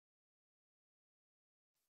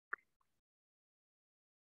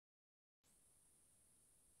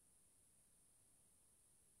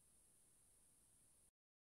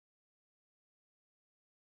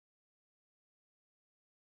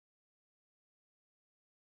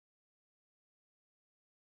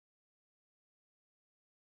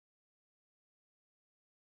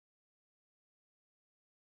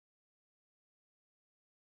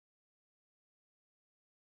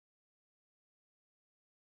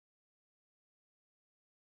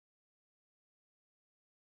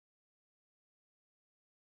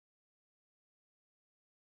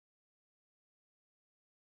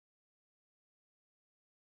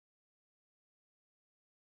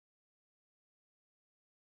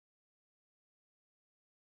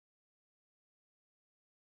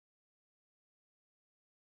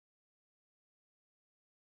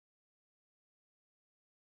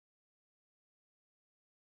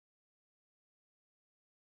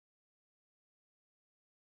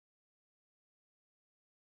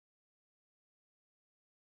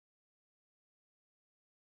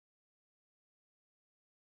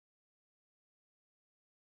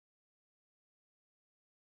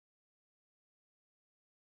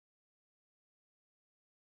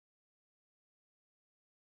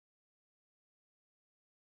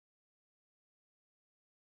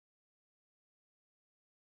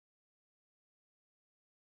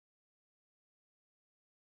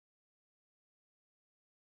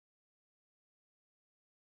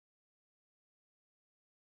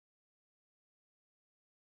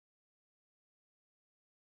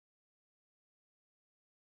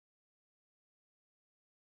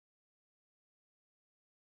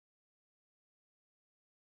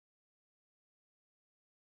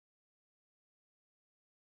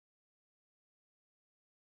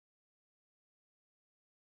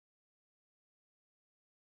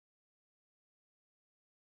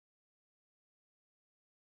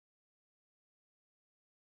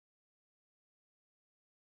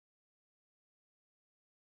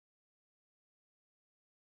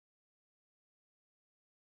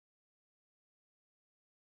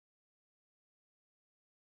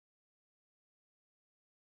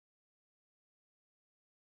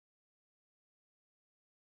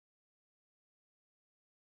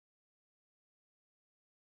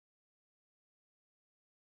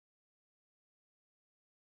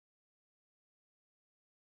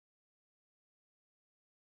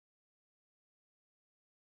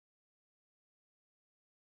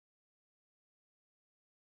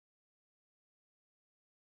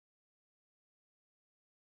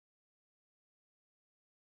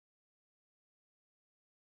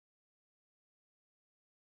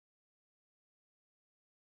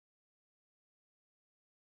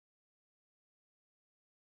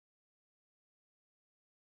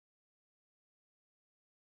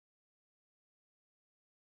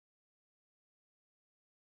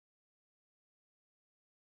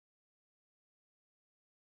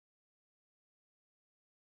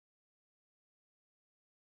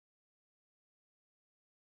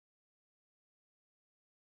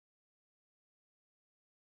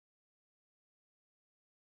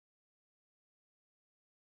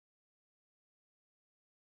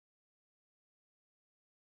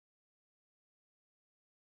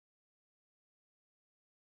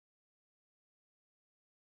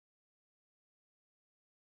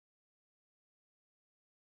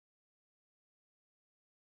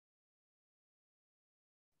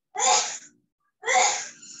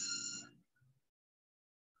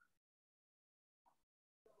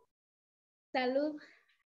Salud.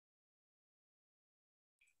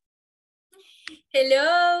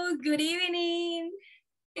 Hello, good evening.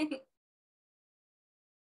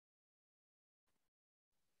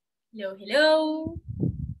 Hello, hello.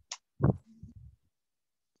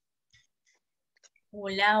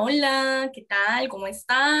 Hola, hola, ¿qué tal? ¿Cómo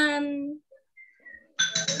están?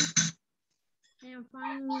 I'm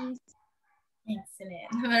fine, Miss.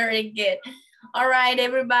 Excellent, very good. All right,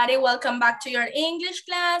 everybody, welcome back to your English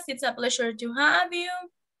class. It's a pleasure to have you.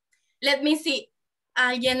 Let me see.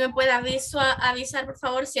 ¿Alguien me puede avisar, por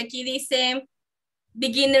favor, si aquí dice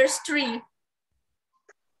Beginners 3?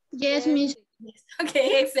 Yes, Miss.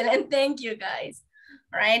 Okay, excellent. Thank you, guys.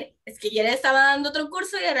 All right. Es que ya le estaba dando otro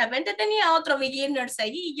curso y de repente tenía otro Beginners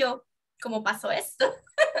allí. Yo, ¿cómo pasó esto?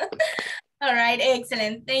 All right,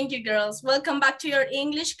 excellent. Thank you, girls. Welcome back to your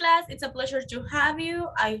English class. It's a pleasure to have you.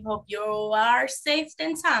 I hope you are safe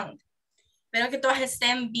and sound. Espero que todas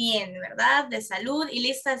estén bien, ¿verdad? De salud y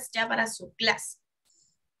listas ya para su clase.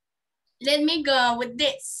 Let me go with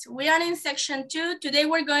this. We are in section 2. Today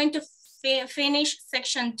we're going to finish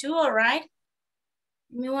section 2, all right?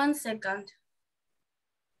 Give me 1 second.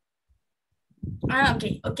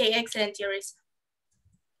 Okay, excellent, Iris.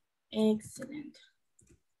 Excellent.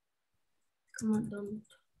 Come on, don't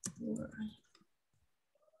worry.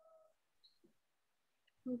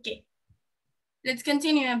 Okay, let's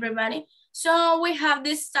continue, everybody. So we have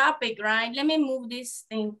this topic, right? Let me move this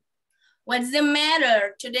thing. What's the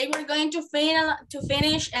matter? Today we're going to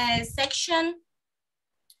finish section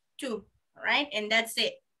 2, all right? And that's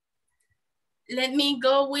it. Let me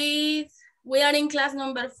go with, we are in class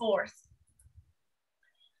number 4.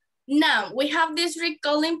 Now, we have this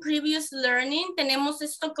recalling previous learning. Tenemos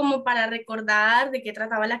esto como para recordar de qué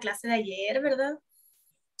trataba la clase de ayer, ¿verdad?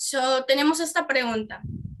 So, tenemos esta pregunta.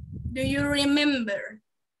 Do you remember?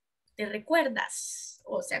 ¿Te recuerdas?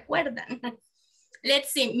 ¿O se acuerdan?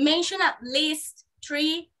 Let's see. Mention at least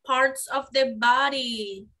 3 parts of the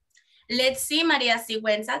body. Let's see, Maria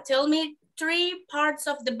Sigüenza. Tell me 3 parts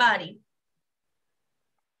of the body.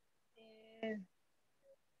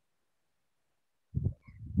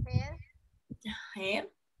 Head.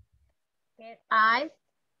 Head, eyes.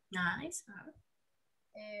 Nice.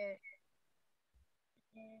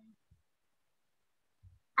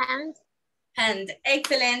 Hands. Hand.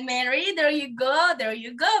 Excellent, Mary. There you go. There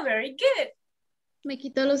you go. Very good. Me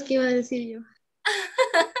quitó los que iba a decir yo.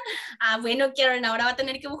 Bueno, Karen, ahora va a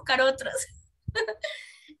tener que buscar otros.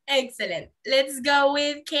 Excellent. Let's go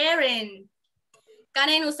with Karen.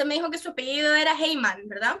 Karen, usted me dijo que su apellido era Heyman,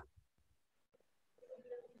 ¿verdad?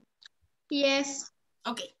 Yes.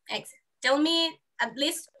 Okay, excellent. Tell me at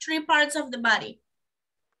least 3 parts of the body.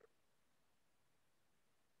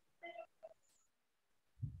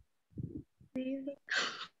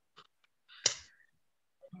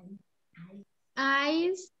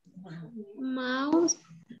 Eyes, mouth.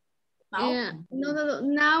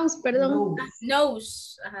 Nose, perdón.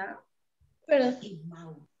 Nose. Perdón.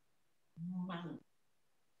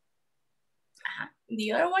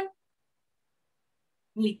 The other one?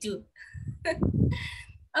 Me too.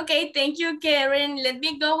 Okay, thank you, Karen. Let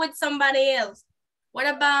me go with somebody else. What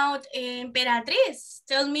about Emperatriz?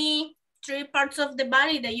 Tell me 3 parts of the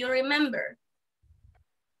body that you remember.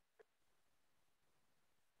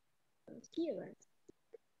 Here.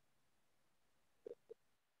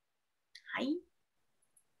 Hi.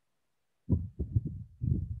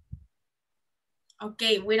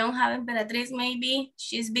 Okay, we don't have Emperatriz, maybe.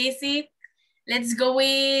 She's busy. Let's go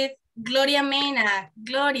with Gloria Mena.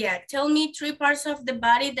 Gloria, tell me 3 parts of the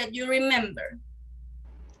body that you remember.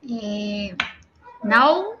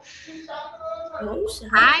 Nose. Nose,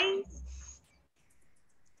 Eyes.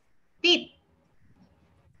 Feet.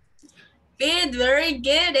 Feet, very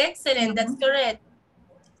good, excellent, that's correct.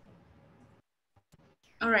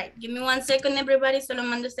 All right, give me 1 second, everybody. Solo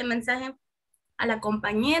mando este mensaje a la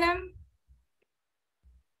compañera.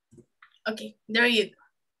 Okay, there you go.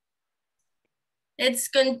 Let's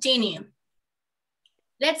continue.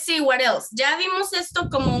 Let's see what else. Ya vimos esto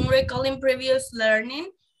como un recalling previous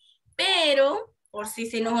learning, pero por si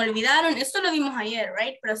se nos olvidaron, esto lo vimos ayer,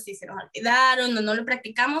 right? Pero si se nos olvidaron o no lo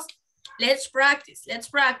practicamos, let's practice, let's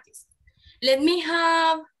practice. Let me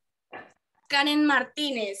have Karen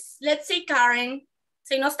Martínez. Let's see, Karen.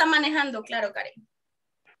 Si no está manejando, claro, Karen.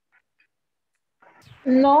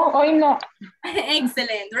 No, hoy no.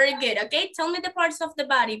 Excellent, very good. Okay, tell me the parts of the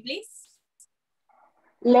body, please.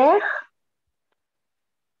 Leg.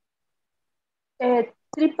 3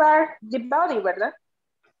 parts the body, ¿verdad?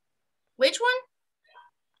 Which one?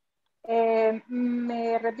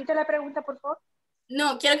 ¿Me repite la pregunta, por favor?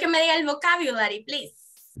 No, quiero que me diga el vocabulary, please.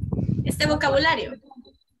 Este vocabulario.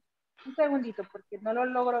 Un segundito porque no lo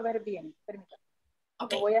logro ver bien. Permítame.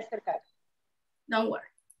 Ok, Lo voy a acercar. don't worry.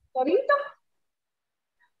 ¿Todito?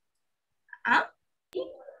 ¿Ah?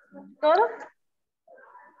 ¿Todo?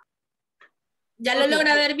 ¿Ya lo Ok.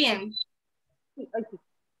 logra ver bien? Sí, aquí.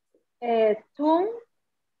 Thumb,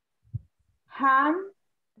 hand,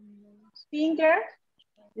 finger,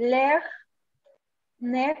 leg,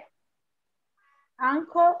 neck,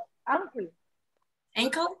 ankle,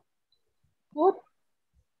 Ankle, foot,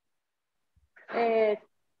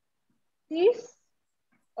 teeth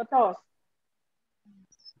o toes.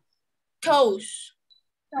 toes.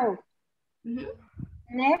 Toes. Ujú,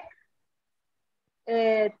 Neck,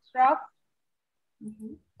 trunk,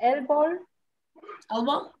 ujú. elbow,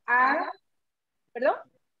 Elbow, arm, perdón,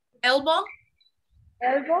 elbow,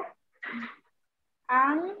 elbow,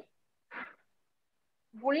 arm,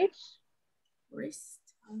 bridge, wrist,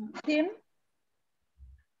 ujú. shin,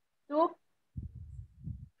 tooth,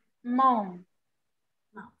 mouth,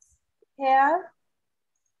 Mouth. hair,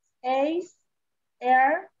 eyes,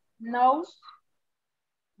 ear, nose,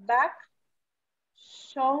 back,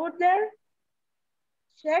 shoulder,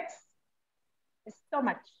 chest,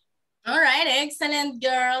 stomach. All right, excellent,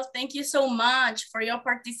 girls. Thank you so much for your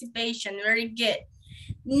participation. Very good.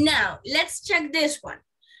 Now, let's check this one.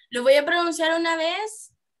 Lo voy a pronunciar una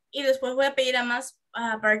vez y después voy a pedir a más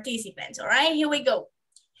participants. All right, here we go.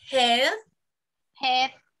 Head,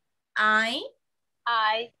 Head, eye,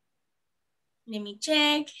 eye, let me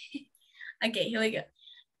check. Okay, here we go.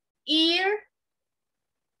 Ear,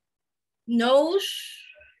 nose,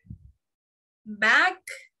 back,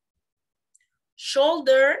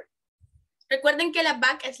 shoulder. Recuerden que la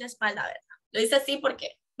back es la espalda, ¿verdad? Lo hice así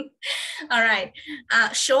porque. All right.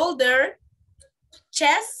 Shoulder,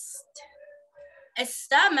 chest,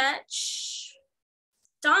 stomach,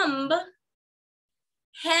 thumb,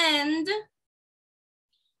 hand,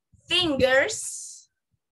 fingers,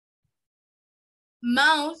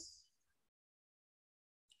 mouth,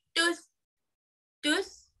 tooth,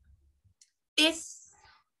 teeth.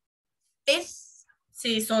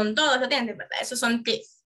 Sí, son todos los dientes, ¿verdad? Esos son teeth.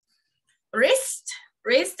 Wrist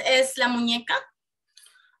es la muñeca.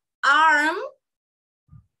 Arm,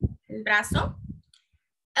 el brazo.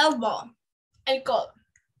 Elbow, el codo.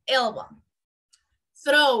 Elbow.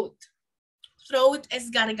 Throat es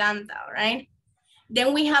garganta, all right?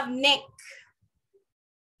 Then we have neck.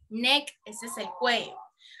 Neck, ese es el cuello.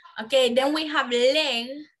 Okay, then we have leg.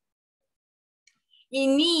 Y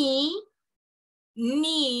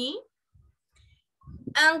knee,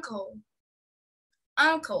 ankle.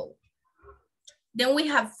 Then we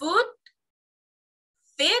have foot,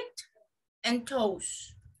 feet, and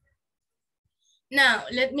toes. Now,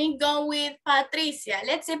 let me go with Patricia.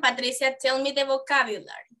 Let's say, Patricia, tell me the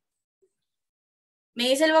vocabulary. Me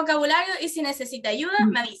dice el vocabulario y si necesita ayuda,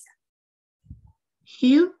 me avisa.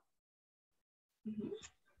 Head,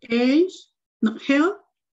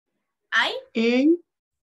 Head,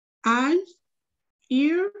 eyes,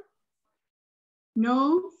 ear,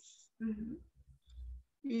 nose,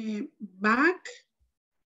 back,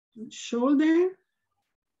 shoulder,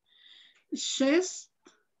 chest,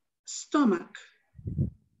 stomach,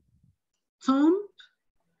 thumb,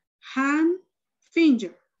 hand,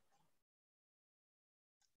 finger,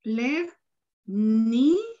 leg,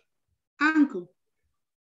 knee, ankle,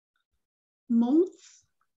 mouth,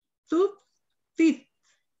 tooth, teeth,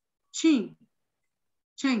 chin.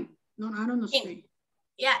 No, I don't know. Chin.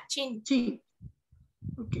 Yeah, chin.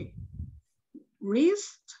 Okay.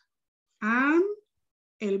 Wrist, arm,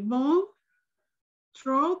 elbow,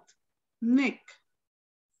 throat, neck,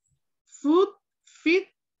 foot, feet,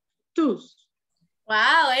 toes.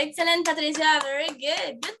 Wow, excellent, Patricia. Very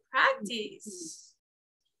good. Good practice.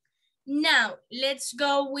 Now, let's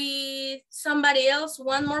go with somebody else,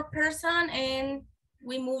 one more person, and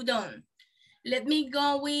we moved on. Let me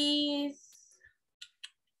go with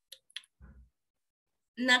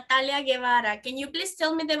Natalia Guevara. Can you please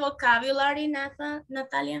tell me the vocabulary,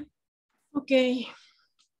 Natalia? Okay.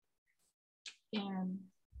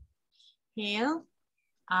 Head,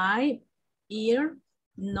 eye, ear,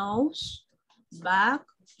 nose, back,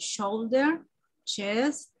 shoulder,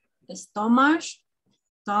 chest, stomach,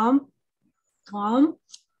 thumb,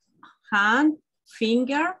 hand,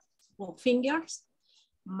 fingers,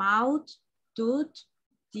 mouth, tooth,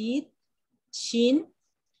 teeth, chin,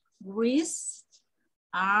 wrist,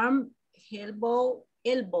 arm, elbow.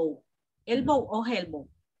 Elbow or elbow?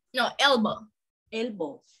 No, elbow.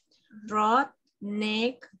 Elbow, throat,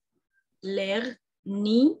 neck, leg,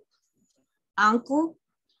 knee, ankle,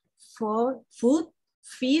 foot,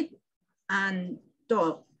 feet, and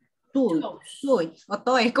toe. Toes.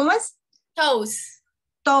 ¿Cómo es? Toes.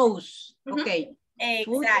 toes. Mhm. Okay.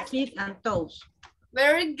 Foot, Exactly. feet, and toes.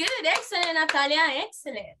 Very good. Excellent, Natalia.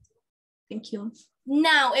 Excellent. Thank you.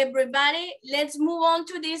 Now, everybody, let's move on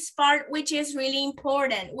to this part, which is really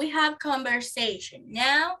important. We have conversation.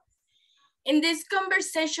 Now, in this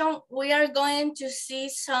conversation, we are going to see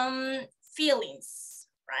some feelings,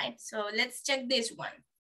 right? So let's check this one.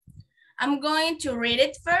 I'm going to read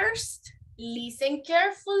it first, listen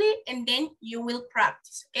carefully, and then you will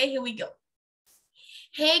practice. Okay, here we go.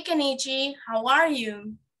 Hey, Kenichi, how are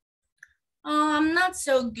you? Oh, I'm not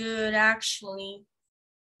so good, actually.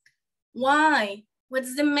 Why?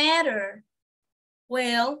 What's the matter?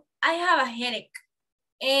 Well, I have a headache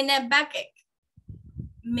and a backache.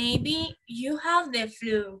 Maybe you have the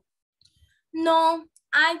flu. No,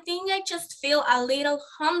 I think I just feel a little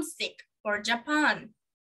homesick for Japan.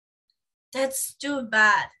 That's too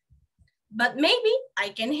bad, but maybe I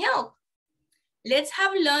can help. Let's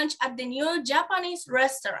have lunch at the new Japanese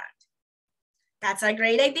restaurant. That's a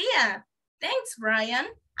great idea. Thanks, Brian.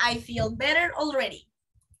 I feel better already.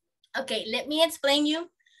 Okay, let me explain you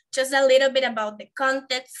just a little bit about the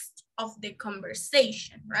context of the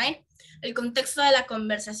conversation, right? El contexto de la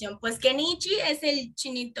conversación. Pues Kenichi es el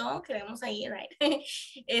chinito que vemos ahí, right?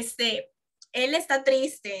 Él está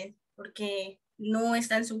triste porque no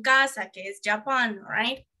está en su casa, que es Japan,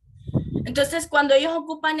 right? Entonces, cuando ellos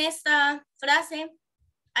ocupan esta frase,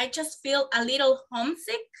 I just feel a little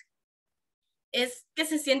homesick, es que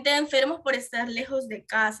se sienten enfermos por estar lejos de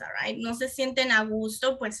casa, right? No se sienten a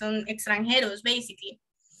gusto, pues son extranjeros, basically.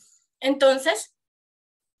 Entonces,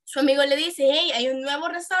 su amigo le dice, hey, hay un nuevo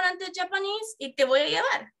restaurante japonés y te voy a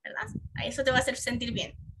llevar, ¿verdad? A eso te va a hacer sentir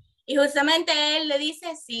bien. Y justamente él le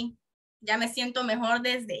dice, sí, ya me siento mejor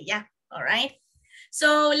desde ya, all right?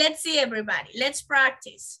 So, let's see, everybody. Let's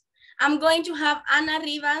practice. I'm going to have Ana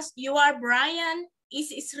Rivas, you are Brian,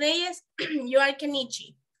 Isis Reyes, you are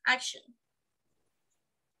Kenichi. Action.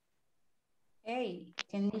 Hey,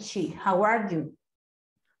 Kenichi, how are you?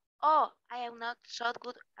 Oh, I am not so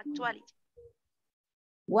good actually.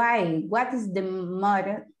 Why? What is the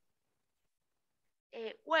matter?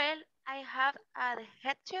 Well, I have a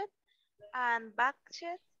headset and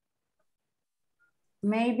backshed.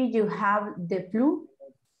 Maybe you have the flu?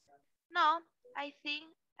 No, I think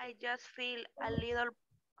I just feel a little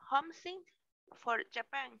homesick for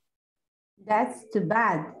Japan. That's too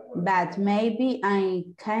bad, but maybe I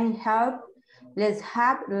can help. Let's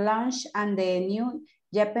have lunch at the new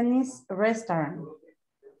Japanese restaurant.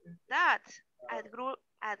 That's a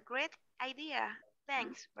great idea.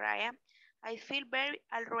 Thanks, Brian. I feel better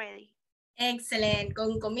already. Excellent.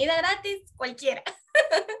 Con comida gratis, cualquiera.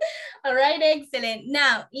 All right, excellent.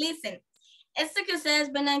 Now, listen. Esto que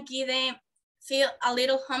ustedes ven aquí de feel a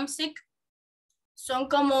little homesick son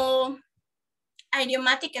como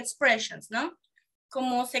idiomatic expressions, ¿no?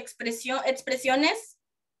 Como expresiones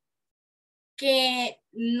que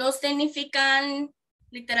no significan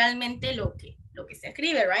literalmente lo que se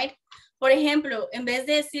escribe, right? Por ejemplo, en vez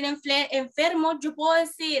de decir enfermo, yo puedo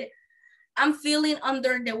decir I'm feeling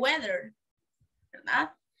under the weather,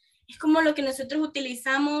 ¿verdad? Es como lo que nosotros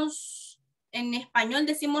utilizamos en español,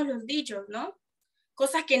 decimos los dichos, ¿no?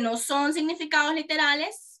 Cosas que no son significados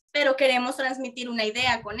literales, pero queremos transmitir una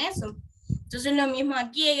idea con eso. Entonces lo mismo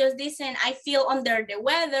aquí, ellos dicen I feel under the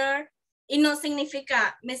weather, y no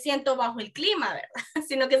significa me siento bajo el clima, ¿verdad?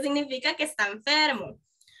 Sino que significa que está enfermo.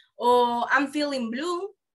 O I'm feeling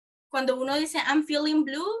blue. Cuando uno dice I'm feeling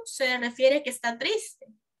blue, se refiere que está triste,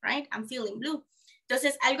 right? I'm feeling blue.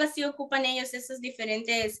 Entonces, algo así ocupan ellos esos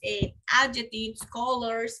diferentes adjectives,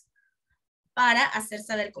 colors, para hacer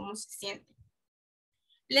saber cómo se siente.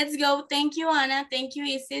 Let's go. Thank you, Ana. Thank you,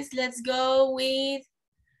 Isis. Let's go with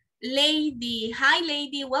Lady. Hi,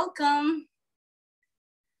 Lady. Welcome.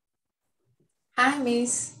 Hi,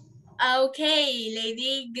 Miss. Okay,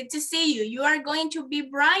 Lady. Good to see you. You are going to be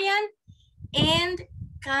Brian and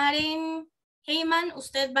Karen Heyman.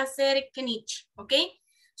 Usted va a ser Kenichi, okay?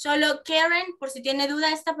 Solo Karen, por si tiene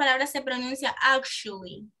duda, esta palabra se pronuncia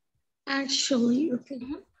actually. Actually, okay.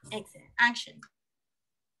 Excellent. Action.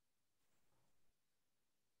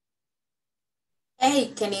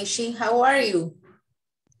 Hey, Kenichi, how are you?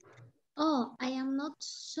 Oh, I am not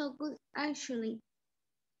so good actually.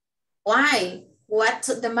 Why? What's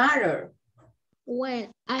the matter?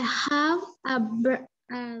 Well, I have a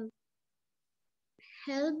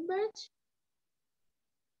helmet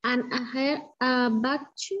and a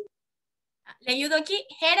backache. Le ayudo aquí.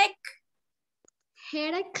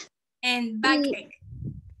 Headache. And backache.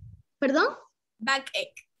 Perdón?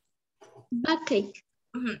 Backache. Backache.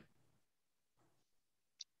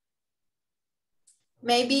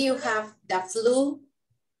 Maybe you have the flu.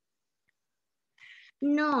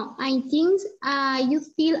 No, I think you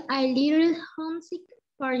feel a little homesick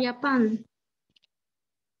for Japan.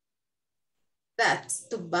 That's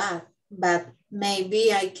too bad, but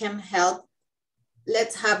maybe I can help.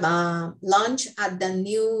 Let's have a lunch at the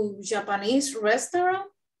new Japanese restaurant.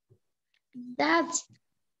 That's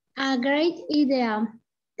a great idea.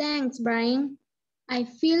 Thanks, Brian. I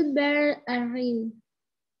feel better already.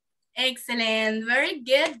 Excellent. Very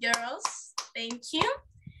good, girls. Thank you.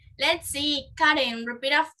 Let's see. Karen,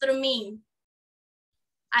 repeat after me.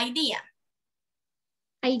 Idea.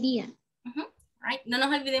 Idea. Right. No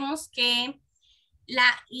nos olvidemos que la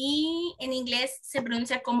I en inglés se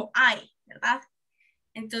pronuncia como I, ¿verdad?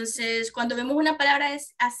 Entonces, cuando vemos una palabra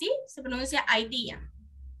así, se pronuncia idea.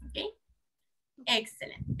 Okay.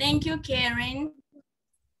 Excellent. Thank you, Karen.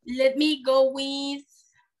 Let me go with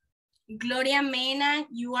Gloria Mena.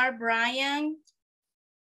 You are Brian.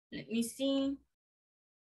 Let me see.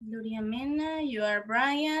 Gloria Mena, you are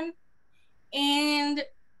Brian. And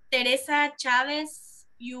Teresa Chavez,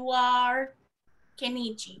 you are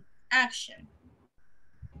Kenichi. Action.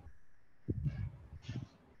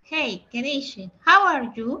 Hey, Kenichi, how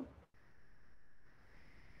are you?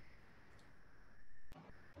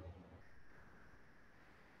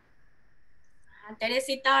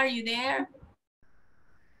 Teresita, are you there?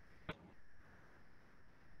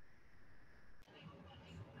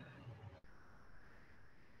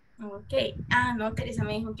 Ok. Ah, no, Teresa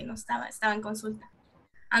me dijo que no estaba en consulta.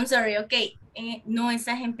 I'm sorry, ok. No,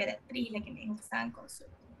 esa es Emperatriz la que me dijo que estaba en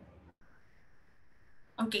consulta.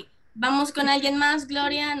 Ok. Vamos con alguien más,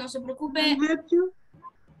 Gloria, no se preocupe. Can I help you?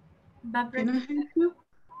 Va a Can I help you?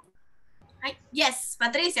 Yes,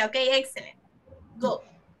 Patricia, ok, excellent. Go.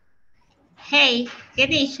 Hey,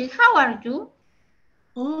 Kenichi, how are you?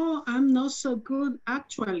 Oh, I'm not so good,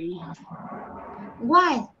 actually.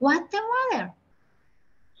 Why? What's the matter?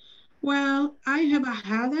 Well, I have a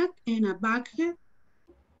headache and a backache.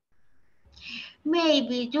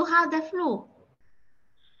 Maybe you have the flu.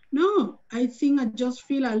 No, I think I just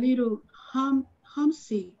feel a little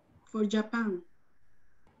homesick for Japan.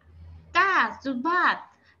 That's too bad,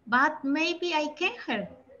 but maybe I can help.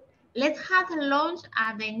 Let's have lunch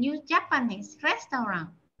at the new Japanese restaurant.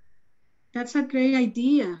 That's a great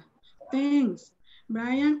idea. Thanks.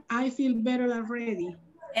 Brian, I feel better already.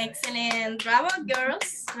 Excellent. Bravo,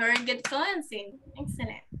 girls. Very good fluency.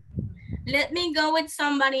 Excellent. Let me go with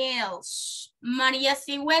somebody else. Maria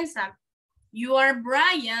Sigüenza. You are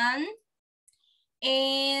Brian.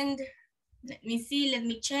 And let me see, let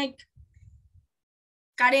me check.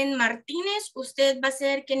 Karen Martínez, usted va a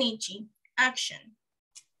ser Kenichi. Action.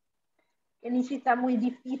 Kenichi está muy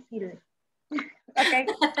difícil. Okay.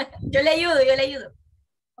 Yo le ayudo.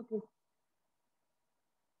 Okay.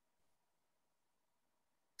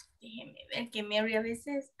 Déjeme ver que Mary a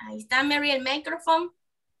veces. Ahí está Mary, el micrófono.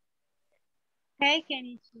 Hey,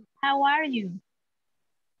 Kenichi, how are you?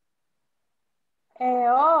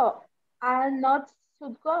 Oh, I'm not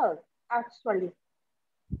so good, actually.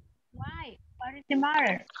 Why? What is the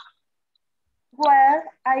matter? Well,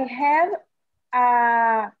 I have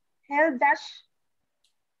a headache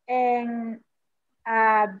and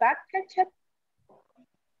a backache.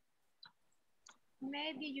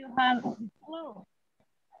 Maybe you have the flu.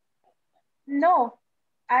 No,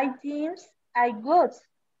 I think I good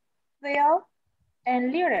feel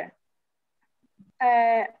and little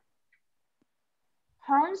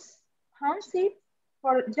homesick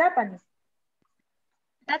for Japanese.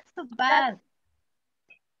 That's too bad.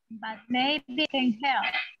 But maybe can help.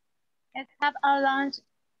 Let's have a lunch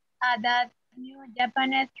at that new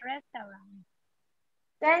Japanese restaurant.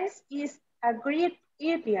 Thanks is a great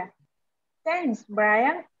idea. Thanks,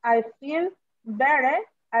 Brian. I feel better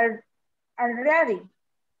already.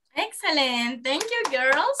 Excellent. Thank you,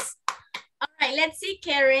 girls. All right, let's see,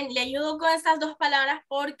 Karen. Le ayudo con estas dos palabras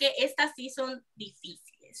porque estas sí son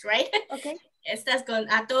difíciles, right? Okay. Estas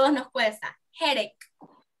a todos nos cuesta. Headache.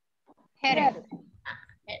 Headache.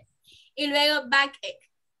 Y luego backache.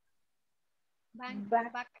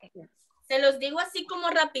 Backache. Se los digo así como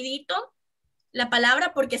rapidito la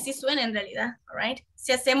palabra porque sí suena en realidad, all right?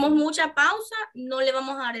 Si hacemos mucha pausa, no le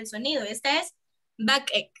vamos a dar el sonido. Esta es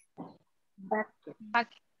backache.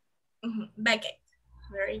 Backache. Backache.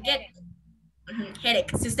 Very good.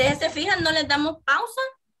 Headache. Si ustedes se fijan, no les damos pausa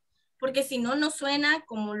porque si no, no suena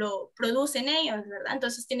como lo producen ellos, ¿verdad?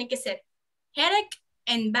 Entonces tiene que ser headache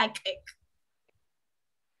and backache.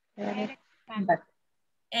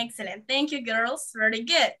 Excellent. Thank you, girls. Very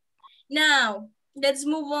good. Now, let's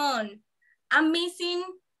move on. I'm missing.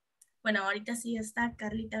 Bueno, ahorita sí está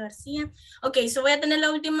Carlita García. Ok, so voy a tener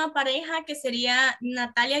la última pareja que sería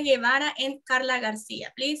Natalia Guevara and Carla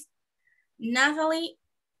García. Please, Natalie.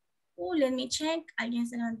 Let me check. Alguien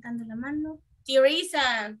está levantando la mano.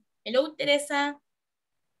 Teresa. Hello, Teresa.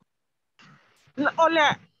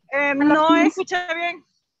 Hola, no escuché bien.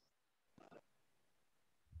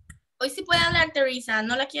 Hoy sí puede hablar, Teresa.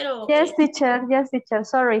 No la quiero. Yes, teacher. Yes, teacher.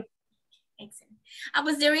 Sorry. Excelente.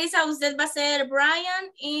 Pues Teresa, usted va a ser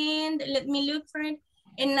Brian. And let me look for it.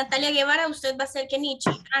 En Natalia Guevara, usted va a ser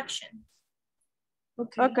Kenichi. Action.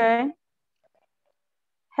 Okay.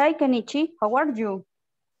 Hey, Kenichi. How are you?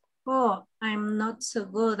 Oh, I'm not so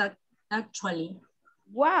good at actually.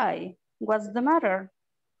 Why? What's the matter?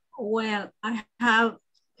 Well, I have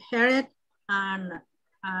headache and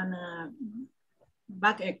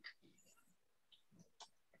backache.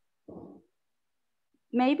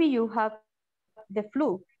 Maybe you have the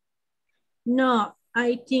flu. No,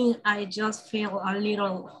 I think I just feel a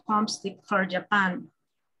little homesick for Japan.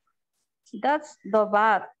 That's the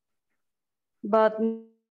bad. But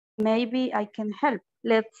maybe I can help.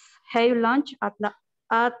 Let's have lunch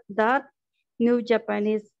at that new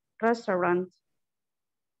Japanese restaurant.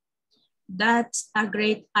 That's a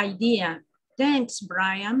great idea. Thanks,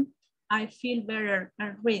 Brian. I feel better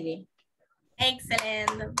already.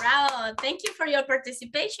 Excellent. Bravo. Thank you for your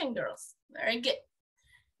participation, girls. Very good.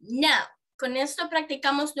 Now, con esto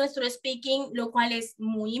practicamos nuestro speaking, lo cual es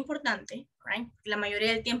muy importante, right? La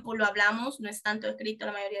mayoría del tiempo lo hablamos, no es tanto escrito,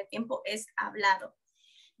 la mayoría del tiempo es hablado.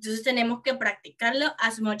 Entonces tenemos que practicarlo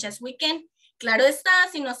as much as we can. Claro está,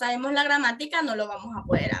 si no sabemos la gramática, no lo vamos a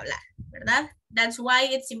poder hablar, ¿verdad? That's why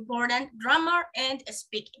it's important, grammar and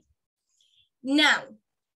speaking. Now,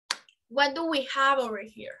 what do we have over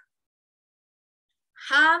here?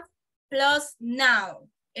 Have plus noun.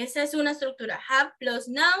 Esa es una estructura. Have plus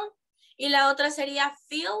noun. Y la otra sería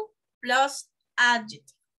feel plus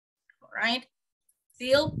adjective. Right?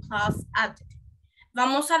 Feel plus adjective.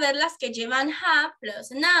 Vamos a ver las que llevan have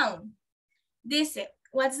plus noun. Dice,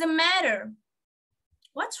 what's the matter?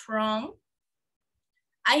 What's wrong?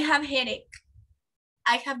 I have headache.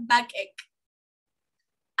 I have backache.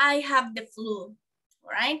 I have the flu.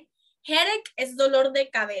 Right? Headache es dolor de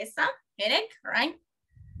cabeza. Headache, right?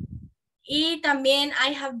 Y también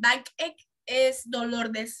I have backache es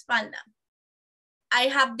dolor de espalda. I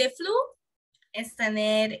have the flu es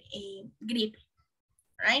tener gripe,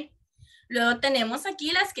 right? Luego tenemos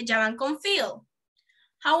aquí las que ya van con feel.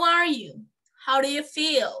 How are you? How do you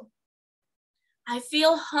feel? I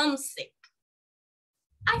feel homesick.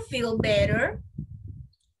 I feel better.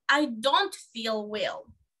 I don't feel well,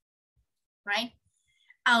 right?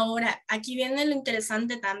 Ahora, aquí viene lo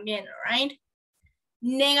interesante también, right?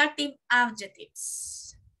 Negative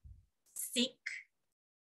adjectives. Sick.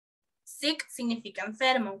 Sick significa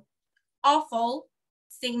enfermo. Awful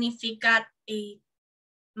significa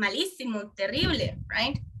malísimo, terrible,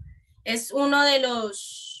 right? Es uno de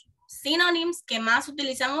los synonyms que más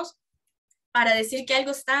utilizamos para decir que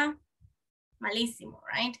algo está malísimo,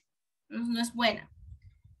 right? No es buena.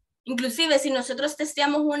 Inclusive, si nosotros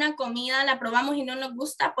testeamos una comida, la probamos y no nos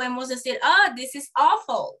gusta, podemos decir, oh, this is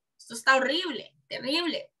awful. Esto está horrible,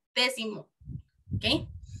 terrible, pésimo. ¿Ok?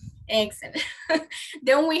 Excellent.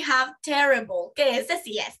 Then we have terrible, que ese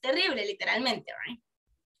sí es terrible, literalmente, right?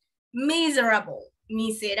 Miserable,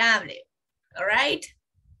 miserable, all right?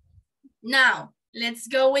 Now, let's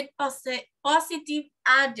go with positive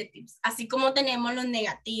adjectives. Así como tenemos los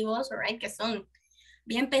negativos, all right, que son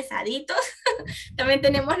bien pesaditos, también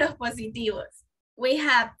tenemos los positivos. We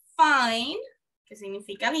have fine, que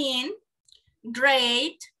significa bien.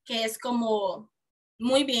 Great, que es como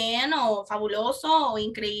muy bien o fabuloso o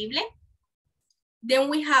increíble. Then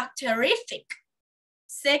we have terrific.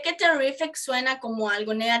 Sé que terrific suena como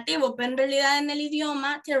algo negativo, pero en realidad en el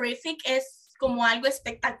idioma terrific es como algo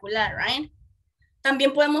espectacular, right?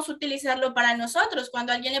 También podemos utilizarlo para nosotros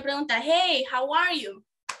cuando alguien le pregunta, hey, how are you?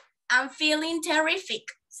 I'm feeling terrific.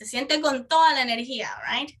 Se siente con toda la energía,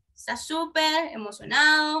 right? Está súper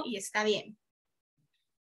emocionado y está bien.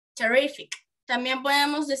 Terrific. También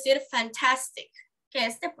podemos decir fantastic, que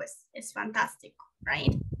pues es fantástico,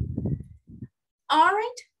 right? All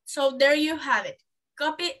right, so there you have it.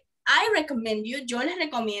 Copy. I recommend you, yo les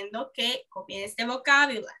recomiendo que copien este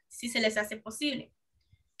vocabulario, si se les hace posible,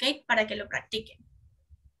 ¿ok? Para que lo practiquen.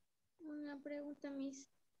 Una pregunta, Miss.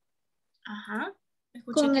 Ajá.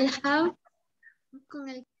 Con el have, con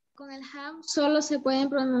el have solo se pueden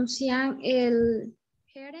pronunciar el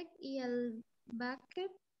headache y el backache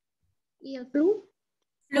y el flu.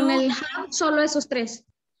 Con el have solo esos tres.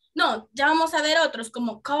 No, ya vamos a ver otros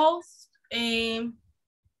como cough,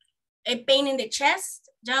 a pain in the chest.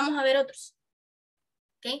 Ya vamos a ver otros.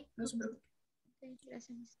 ¿Ok? No se preocupen.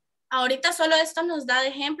 Gracias. Ahorita solo esto nos da de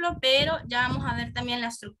ejemplo, pero ya vamos a ver también la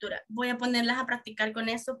estructura. Voy a ponerlas a practicar con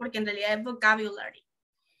esto porque en realidad es vocabulary.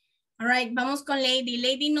 All right, vamos con Lady.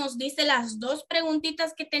 Lady nos dice las dos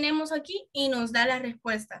preguntitas que tenemos aquí y nos da la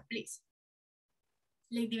respuesta, please.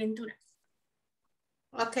 Lady Ventura.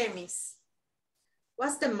 Okay, miss.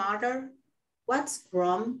 What's the matter? What's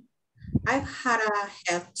wrong? I've had a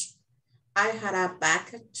headache. I had a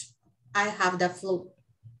backache. I have the flu.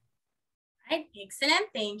 Right,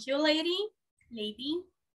 excellent. Thank you, lady.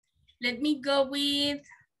 Let me go with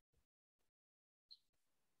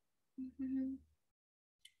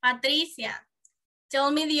Patricia.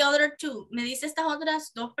 Tell me the other two. Me dice estas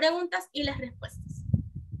otras dos preguntas y las respuestas.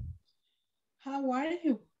 How are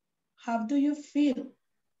you? How do you feel?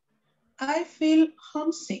 I feel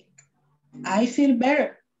homesick. I feel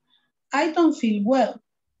better. I don't feel well.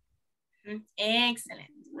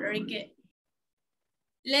 Excellent. Very good.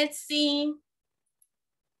 Let's see.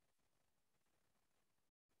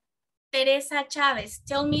 Teresa Chavez,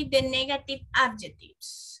 tell me the negative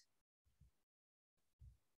adjectives.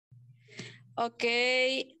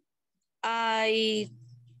 Okay, I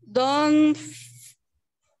don't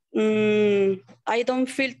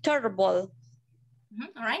feel terrible.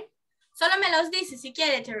 All right. Solo me los dice si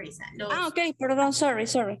quiere, Teresa. Okay, perdón, sorry.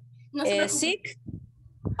 No se preocupe. Sick,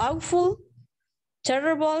 awful,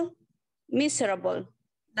 terrible, miserable.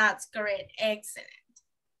 That's correct. Excellent.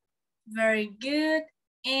 Very good.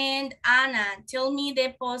 And Anna, tell me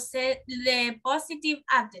the positive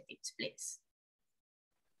adjectives, please.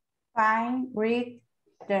 Fine, great,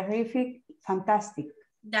 terrific, fantastic.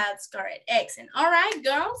 That's correct. Excellent. All right,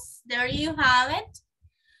 girls, there you have it.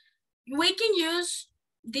 We can use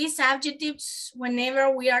these adjectives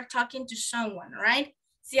whenever we are talking to someone, right?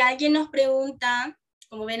 Si alguien nos pregunta,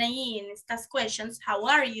 como ven ahí en estas questions, how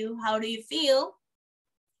are you? How do you feel?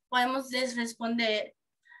 Podemos responder,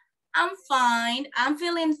 I'm fine, I'm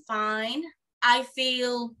feeling fine, I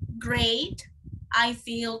feel great, I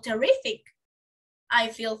feel terrific, I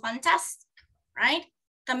feel fantastic, right?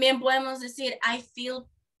 También podemos decir, I feel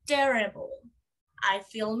terrible, I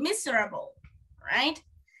feel miserable, right?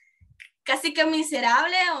 Casi que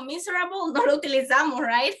miserable o miserable no lo utilizamos,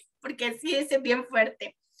 right? Porque sí es bien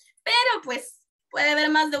fuerte. Pero pues puede haber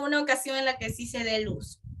más de una ocasión en la que sí se dé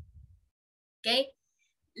luz. ¿Ok?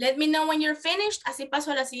 Let me know when you're finished. Así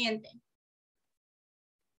paso a la siguiente.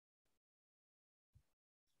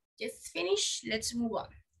 Just finish. Let's move on.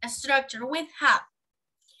 A structure with have.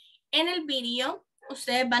 En el video,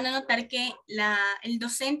 ustedes van a notar que el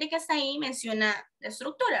docente que está ahí menciona la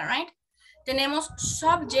estructura, right? Tenemos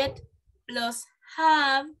subject plus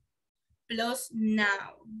have plus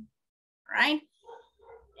noun, right?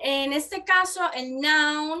 En este caso, el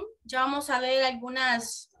noun, ya vamos a ver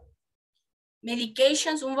algunas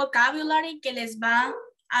medications, un vocabulary que les va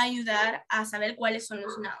a ayudar a saber cuáles son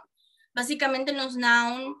los noun. Básicamente los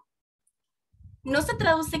noun no se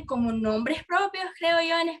traduce como nombres propios, creo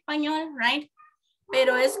yo, en español, right?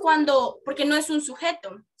 Pero es cuando, porque no es un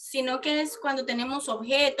sujeto, sino que es cuando tenemos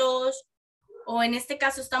objetos, o en este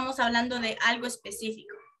caso estamos hablando de algo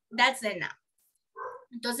específico. That's the noun.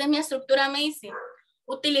 Entonces mi estructura me dice,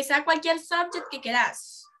 utiliza cualquier subject que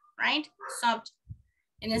quieras, right? Subject.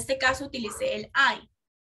 En este caso utilicé el I.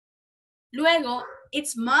 Luego,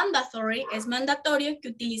 it's mandatory, es mandatorio que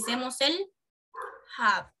utilicemos el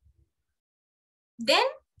have. Then,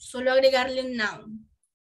 solo agregarle un noun.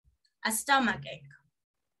 A stomachache.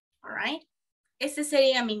 All right? Este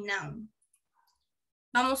sería mi noun.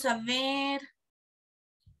 Vamos a ver.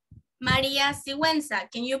 María Sigüenza,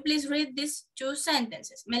 can you please read these two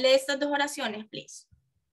sentences? Me lee estas dos oraciones, please.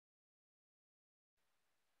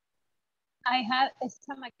 I have a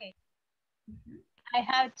stomachache. I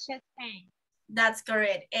have chest pain. That's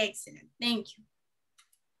correct. Excellent. Thank you.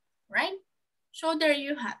 Right? So there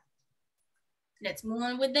you have. Let's move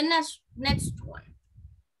on with the next one.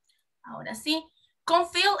 Ahora sí. Con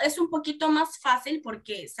feel es un poquito más fácil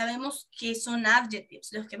porque sabemos que son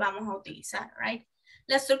adjectives los que vamos a utilizar, right?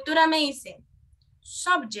 La estructura me dice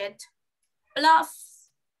subject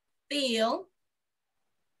plus feel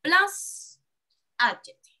plus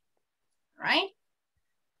adjective, right?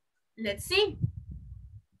 Let's see.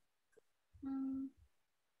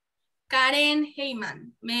 Karen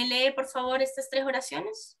Heyman, ¿me lee por favor estas tres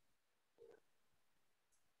oraciones?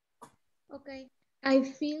 Okay. I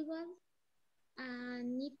feel bad.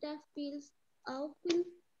 Anita feels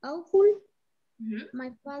awful.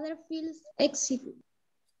 My father feels excited.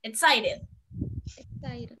 Excited,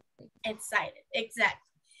 exactly.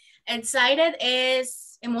 Excited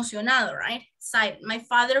es emocionado, right? Excited. My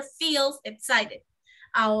father feels excited.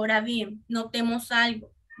 Ahora bien, notemos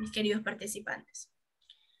algo, mis queridos participantes.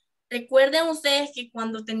 Recuerden ustedes que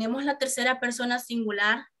cuando tenemos la tercera persona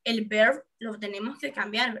singular, el verb lo tenemos que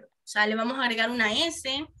cambiar, ¿verdad? O sea, le vamos a agregar una S,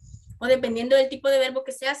 o dependiendo del tipo de verbo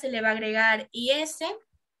que sea, se le va a agregar IS,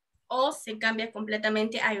 o se cambia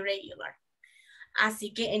completamente a irregular.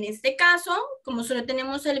 Así que en este caso, como solo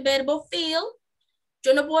tenemos el verbo feel,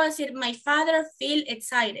 yo no puedo decir my father feel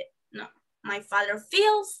excited. No, my father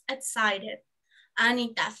feels excited.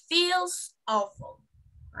 Anita feels awful,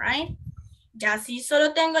 right? Ya si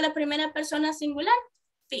solo tengo la primera persona singular,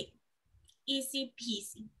 feel. Easy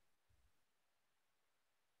peasy.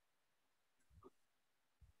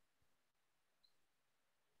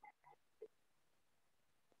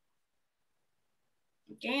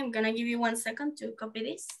 Okay, I'm gonna give you 1 second to copy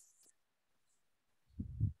this.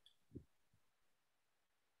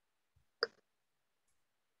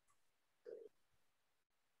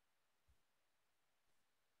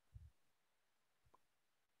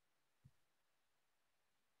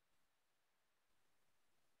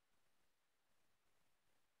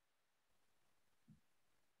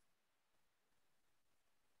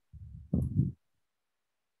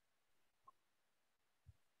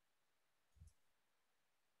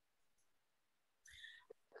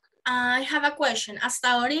 I have a question.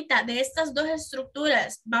 Hasta ahorita, de estas dos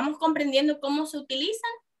estructuras, ¿vamos comprendiendo cómo se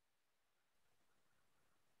utilizan?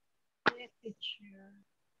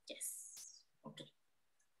 Yes. Okay.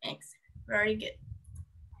 Excellent. Very good.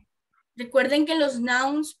 Recuerden que los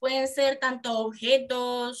nouns pueden ser tanto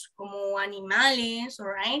objetos como animales,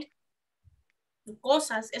 right?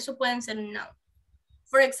 Cosas, eso pueden ser un noun.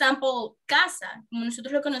 For example, casa, como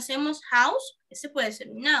nosotros lo conocemos, house, ese puede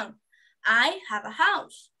ser un noun. I have a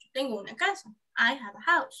house. Yo tengo una casa. I have a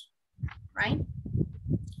house, right?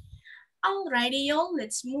 Alrighty, y'all,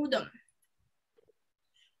 let's move on.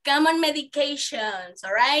 Common medications,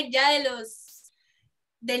 alright? Ya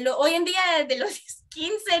hoy en día, de los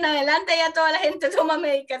 15 en adelante, ya toda la gente toma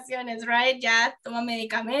medicaciones, right? Ya toma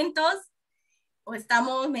medicamentos o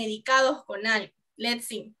estamos medicados con algo. Let's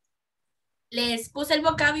see. Les puse el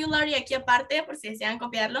vocabulary aquí aparte por si desean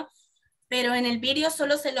copiarlo, pero en el vídeo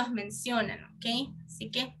solo se los mencionan, ¿ok? Así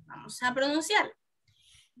que vamos a pronunciarlo.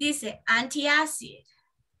 Dice antacid,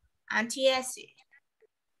 antacid,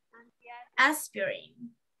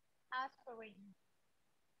 aspirin, Aspirin.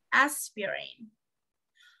 aspirin,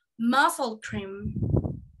 muscle cream,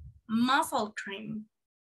 muscle cream.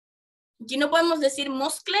 Aquí no podemos decir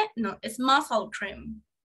muscle, no, es muscle cream,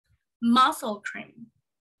 muscle cream.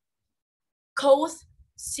 Cough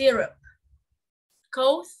syrup,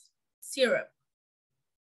 cough syrup,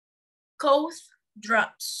 cough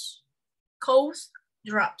drops, cough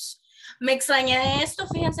drops. Me extraña esto,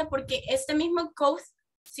 fíjense, porque este mismo cough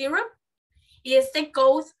syrup y este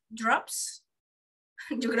cough drops,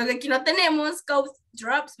 yo creo que aquí no tenemos cough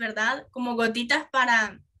drops, ¿verdad? Como gotitas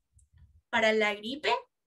para la gripe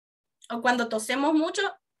o cuando tosemos mucho,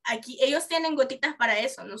 aquí ellos tienen gotitas para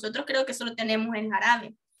eso. Nosotros creo que solo tenemos el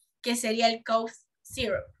jarabe, que sería el cough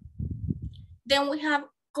syrup. Then we have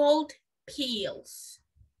cold pills,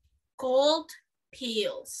 cold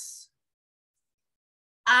pills,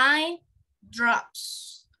 eye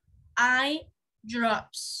drops, eye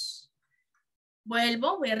drops.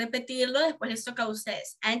 Vuelvo, voy a repetirlo, después les toca a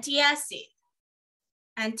ustedes. Antacid,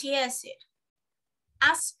 antacid,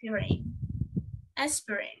 aspirin,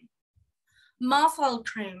 aspirin, muscle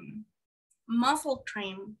cream, muscle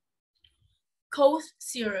cream, cough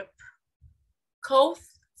syrup, cough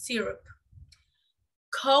syrup,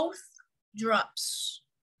 cough drops,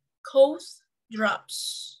 cough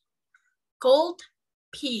drops, cold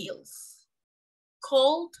pills,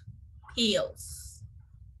 cold pills,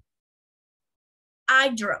 eye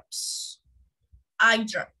drops, eye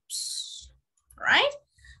drops, right?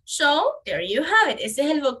 So there you have it. Ese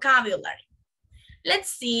es el vocabulary. Let's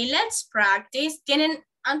see, let's practice.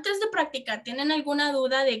 Antes de practicar, ¿tienen alguna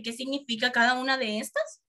duda de qué significa cada una de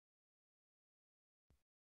estas?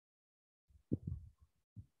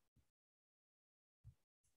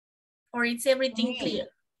 Or is everything clear?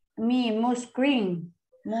 Muscle cream.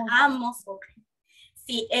 Muscle cream.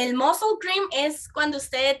 Sí, el muscle cream es cuando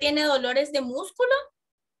usted tiene dolores de músculo.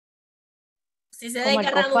 Si se Como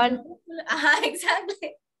el copal. músculo. Ajá, exacto.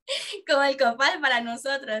 Como el copal para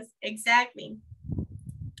nosotros. Exactly.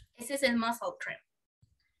 Ese es el muscle cream.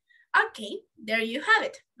 Ok, there you have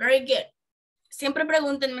it. Very good. Siempre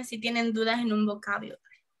pregúntenme si tienen dudas en un vocabulary,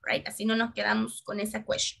 right? Así no nos quedamos con esa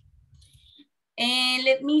question. And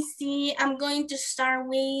let me see, I'm going to start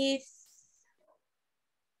with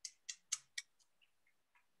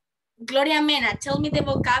Gloria Mena. Tell me the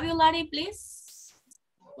vocabulary, please.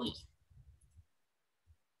 Uy.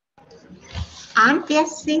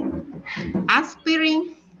 Antacid,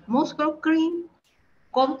 aspirin, muscle cream,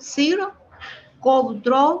 cold syrup, cold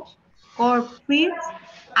drops, cold pills,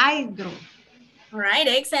 eye drop. All right,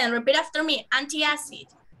 excellent. Repeat after me. Antacid.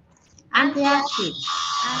 Antacid.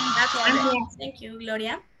 That's correct. Thank you,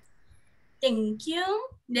 Gloria. Thank you.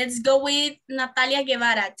 Let's go with Natalia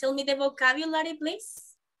Guevara. Tell me the vocabulary,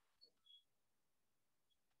 please.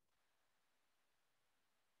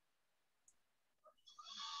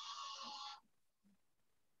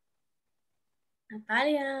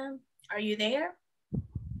 Natalia, are you there?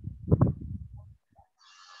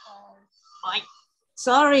 Ay,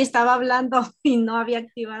 sorry, estaba hablando y no había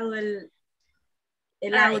activado el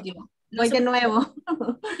audio. Voy de nuevo.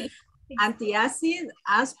 Antacid,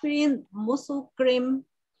 aspirin, muscle cream,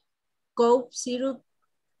 cough syrup,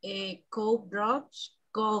 cough drops,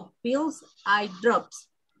 cough pills, eye drops.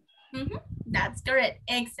 That's correct.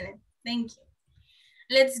 Excellent. Thank you.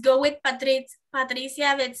 Let's go with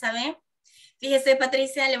Patricia Betsabe. Fíjese,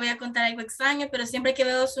 Patricia, le voy a contar algo extraño, pero siempre que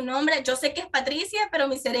veo su nombre, yo sé que es Patricia, pero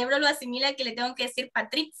mi cerebro lo asimila que le tengo que decir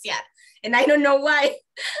Patricia. And I don't know why.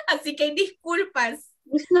 Así que disculpas.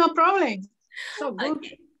 It's no problem. So good.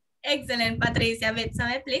 Okay. Excellent, Patricia.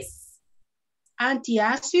 Betsabe, please.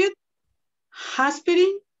 Antacid,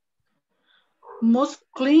 aspirin, muscle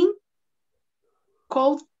cream,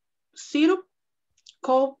 cough syrup,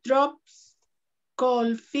 cough drops,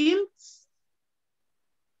 cold pills,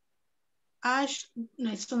 I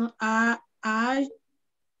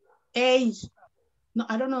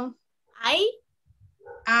don't know.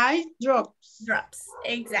 Eye drops. Drops,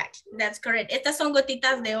 exactly. That's correct. Estas son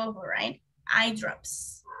gotitas de ojo, right? Eye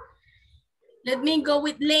drops. Let me go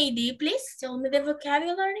with Lady, please. Tell me the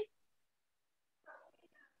vocabulary.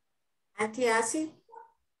 Antacid,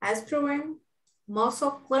 aspirin,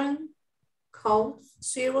 muscle cream, cough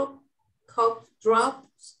syrup, cough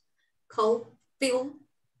drops, cough pill,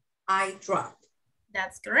 eye drop.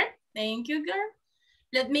 That's correct. Thank you, girl.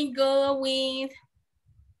 Let me go with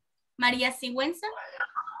Maria Sigüenza.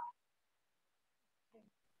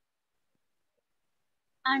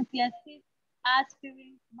 Antacid,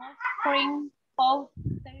 aspirin, muscle cream, cough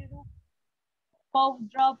syrup, cough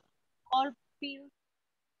drop, cold pills,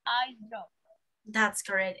 eye drop. That's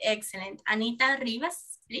correct. Excellent. Anita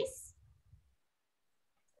Rivas, please.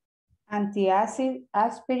 Antacid,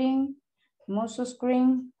 aspirin, muscle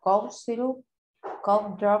cream, cough syrup,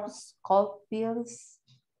 cough drops, cold pills,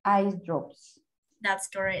 eye drops. That's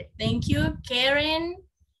correct. Thank you. Karen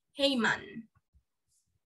Heyman.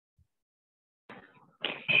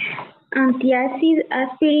 Antacid,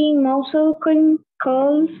 aspirin, muscle cream,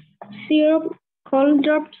 cold syrup, cold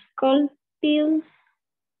drops, cold pills,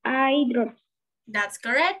 eye drops. That's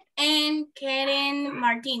correct. And Karen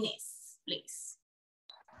Martinez, please.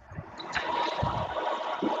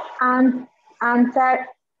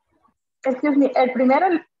 Excuse me, el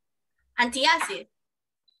primero. Antacid.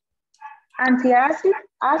 Antacid,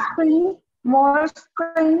 aspirin, muscle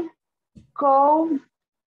cream, cough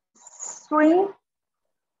syrup,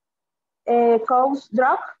 cough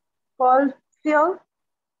drop, cold pill,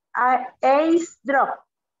 eye drop.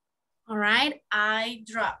 All right, eye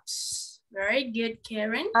drops. Very good,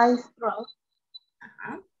 Karen. Eye drop.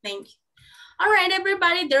 Thank you. All right,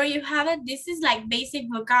 everybody, there you have it. This is like basic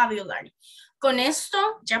vocabulary. Con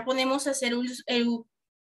esto ya podemos hacer el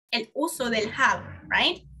uso del have,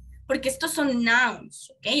 right? Porque estos son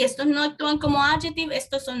nouns, ¿ok? Estos no actúan como adjective,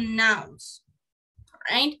 estos son nouns, all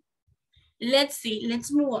right? Let's see,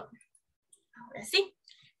 let's move on. Ahora sí,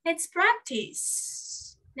 let's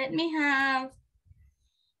practice. Let me have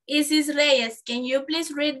Isis Reyes, can you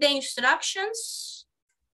please read the instructions?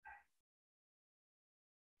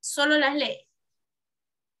 Solo las lee.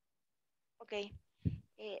 Okay,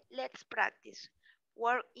 let's practice.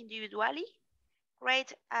 Work individually.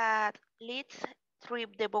 Create at least 3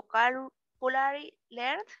 the vocabulary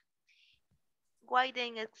learned. Guide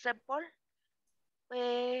example.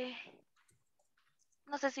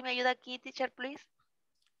 No sé si me ayuda aquí, teacher, please.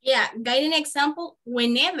 Yeah, guiding example,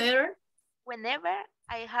 whenever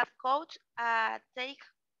I have coach, take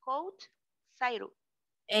coach, syrup.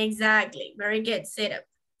 Exactly, very good setup.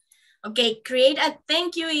 Okay, create a,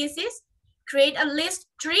 thank you, Isis. Create at least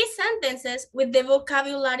 3 sentences with the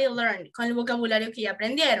vocabulary learned, con el vocabulario que ya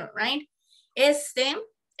aprendieron, right? Este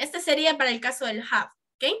sería para el caso del have,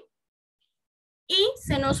 ¿ok? Y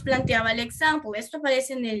se nos planteaba el example. Esto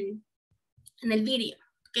aparece en el video,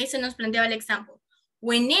 ¿ok? Se nos planteaba el example.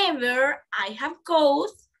 Whenever I have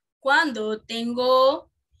cold, cuando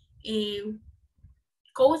tengo,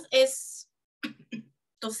 cold es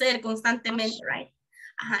toser constantemente, right?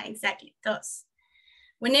 Ajá, exactly, tos.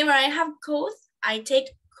 Whenever I have cold, I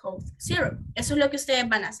take cough syrup. Eso es lo que ustedes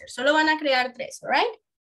van a hacer. Solo van a crear 3, right?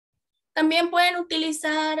 También pueden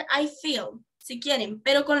utilizar I feel, si quieren,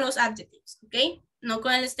 pero con los adjectives, ¿ok? No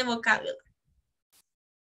con este vocabulario.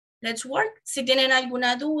 Let's work. Si tienen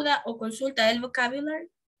alguna duda o consulta del vocabulario,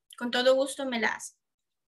 con todo gusto me la hacen.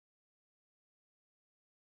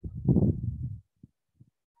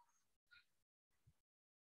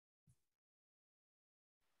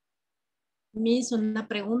 Miss, una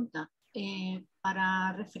pregunta.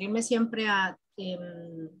 Para referirme siempre a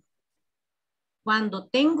cuando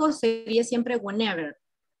tengo sería siempre whenever.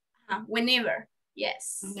 Whenever,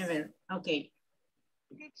 yes. Whenever, ok.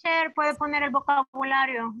 Teacher, ¿puede poner el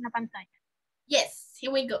vocabulario en la pantalla? Yes,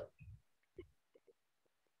 here we go.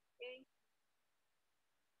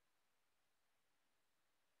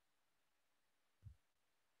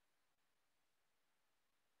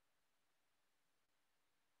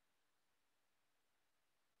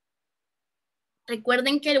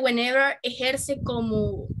 Recuerden que el whenever ejerce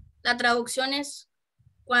como la traducción es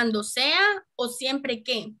cuando sea o siempre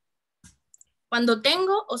que. Cuando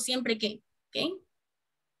tengo o siempre que. ¿Ok?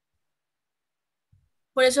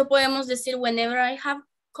 Por eso podemos decir whenever I have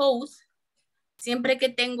cold, siempre que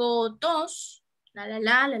tengo tos, la,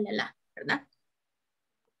 ¿verdad?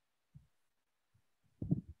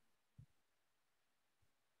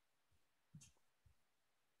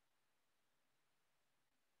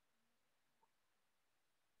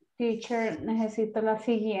 Teacher, necesito la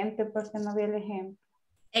siguiente porque no vi el ejemplo.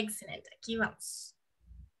 Excelente, aquí vamos.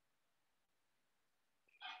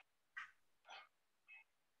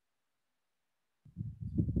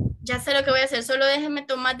 Ya sé lo que voy a hacer, solo déjenme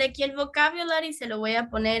tomar de aquí el vocabulario y se lo voy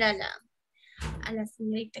a poner a la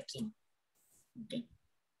señorita aquí. Okay.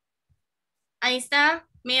 Ahí está,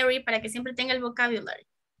 Mary, para que siempre tenga el vocabulario.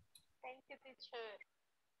 Thank you, teacher.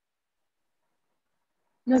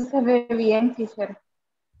 No se ve bien, teacher.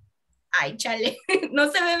 Ay, chale,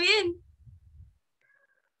 no se ve bien.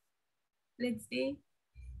 Let's see.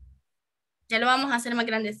 Ya lo vamos a hacer más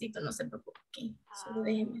grandecito, no se preocupe. Okay. Solo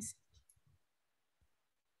déjenme.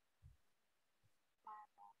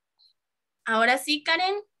 Ahora sí,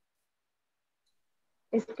 Karen.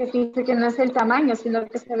 Es que dice que no es el tamaño, sino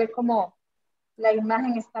que se ve como la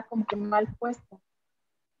imagen está como que mal puesta.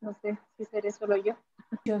 No sé si seré solo yo.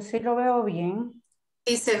 Yo sí lo veo bien.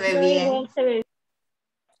 Sí se ve bien. Se ve.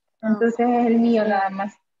 Entonces es el mío nada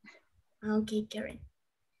más. Ok, Karen.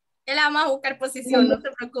 Ya la vamos a buscar posición, no se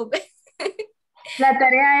preocupe. La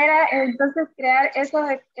tarea era entonces crear esos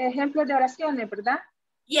ejemplos de oraciones, ¿verdad?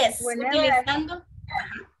 Yes, Whenever utilizando.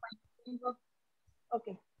 Ok.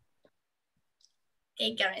 Ok,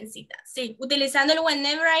 Karencita. Sí, utilizando el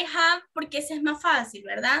whenever I have, porque ese es más fácil,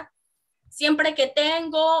 ¿verdad? Siempre que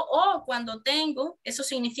tengo o cuando tengo, eso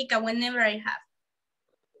significa whenever I have.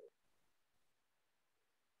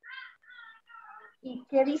 ¿Y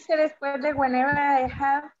qué dice después de whenever I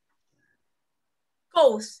have?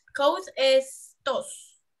 Cold. Cold es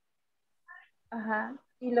tos. Ajá.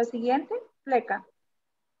 ¿Y lo siguiente? Pleca.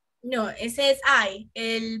 No, ese es I,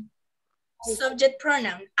 el subject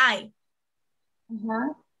pronoun, I.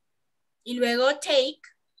 Ajá. Y luego take,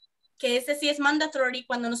 que ese sí es mandatory.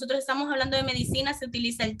 Cuando nosotros estamos hablando de medicina se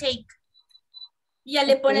utiliza el take. Y ya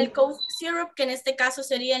le pone el cough syrup, que en este caso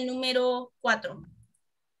sería el número 4.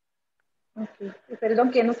 Okay. Perdón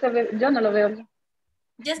que no se ve, yo no lo veo bien.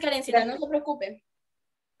 Yes, Karencita, no se preocupe.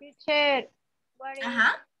 Teacher, what is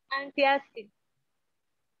antacid?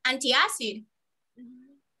 Antiácido.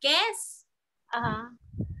 ¿Qué es? Ajá.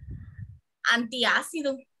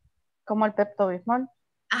 Antiácido. Como el Pepto-Bismol.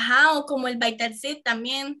 Ajá, o como el Vitalcid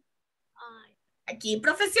también. Ay. Aquí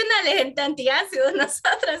profesionales en antiácidos,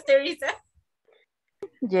 nosotras, Teresa.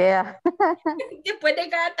 Yeah. Después de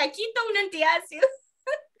cada taquito, un antiácido.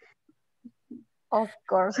 Of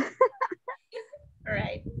course. All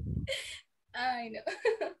right. Ay, no.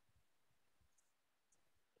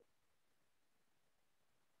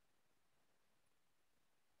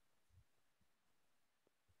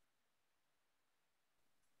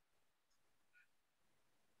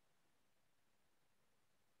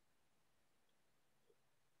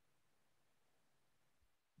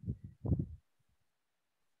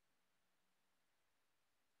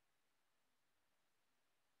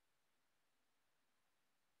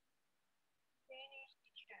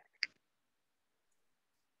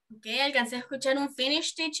 Ok, alcancé a escuchar un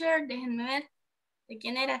finish, teacher. Déjenme ver. ¿De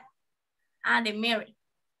quién era? Ah, de Mary.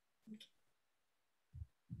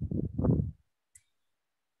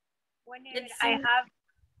 Whenever I have.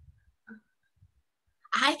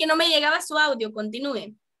 Ajá, es que no me llegaba su audio.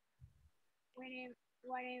 Continúe.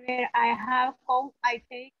 Whenever I have cold, I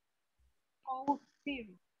take cold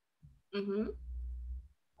syrup.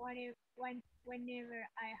 Whenever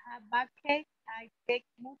I have backache, I take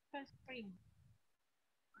muscle cream.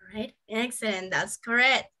 All right, excellent, that's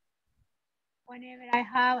correct. Whenever I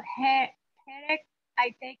have headache,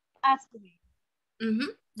 I take aspirin.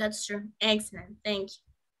 That's true, excellent, thank you.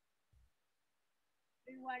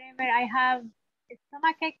 Whenever I have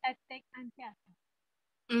stomachache, I take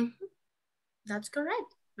antacid. That's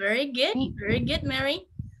correct. Very good, Mary.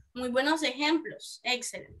 Muy buenos ejemplos,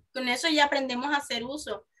 excellent. Con eso ya aprendemos a hacer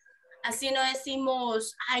uso. Así no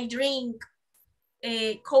decimos, I drink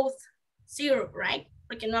cough syrup, right?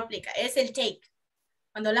 Porque no aplica, es el take.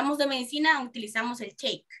 Cuando hablamos de medicina, utilizamos el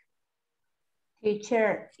take.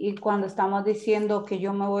 Teacher, y cuando estamos diciendo que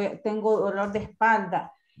yo tengo dolor de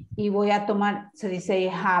espalda y voy a tomar, se dice I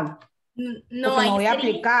have. No, porque me voy a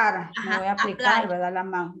aplicar, ajá, me voy a aplicar, apply. ¿verdad? La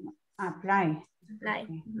mano. Apply.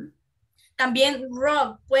 Okay. También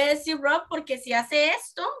rub, puede decir rub porque si hace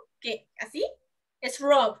esto, que así, es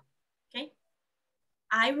rub, okay?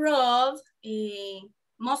 I rub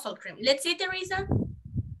muscle cream. Let's see, Teresa.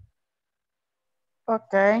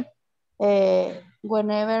 Okay.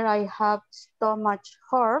 Whenever I have stomach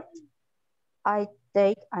hurt, I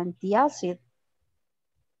take antacid.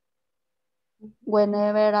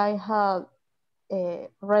 Whenever I have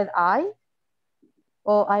red eye,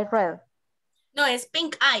 or I red. No, es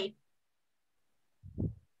pink eye.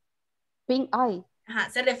 Pink eye. Ajá,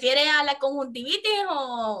 ¿se refiere a la conjuntivitis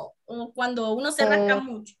o cuando uno se rasca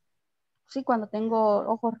mucho? Sí, cuando tengo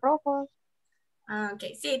ojos rojos. Ah, ok,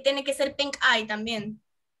 sí, tiene que ser pink eye también.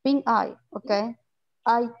 Pink eye, okay.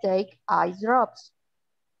 I take eye drops.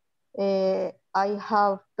 I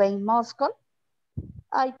have pain muscle.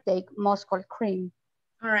 I take muscle cream.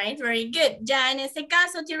 All right, very good. Ya en este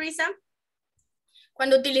caso, Teresa,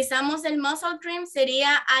 cuando utilizamos el muscle cream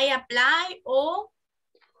sería I apply o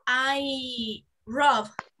I rub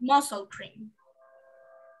muscle cream.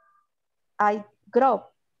 I rub.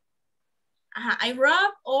 Ajá, I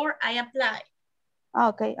rub or I apply.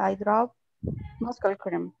 Okay, I rub muscle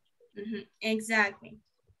cream. Exactly.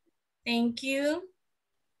 Thank you.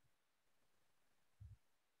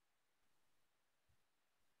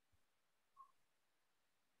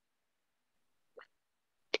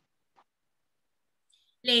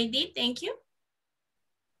 Lady, thank you.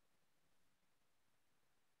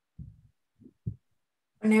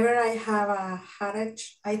 Whenever I have a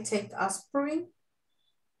headache, I take aspirin.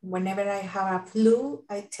 Whenever I have a flu,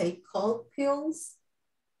 I take cold pills.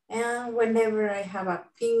 And whenever I have a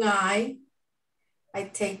pink eye, I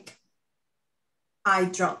take eye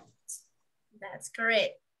drops. That's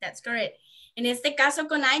correct. That's correct. En este caso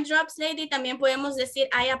con eye drops, Lady, también podemos decir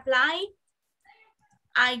I apply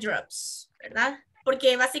eye drops, ¿verdad?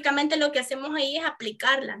 Porque básicamente lo que hacemos ahí es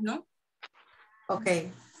aplicarlas, ¿no?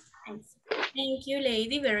 Okay. Thank you,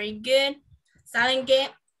 Lady. Very good. Saben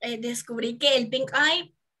que descubrí que el pink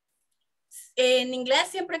eye, en inglés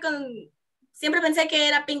siempre pensé que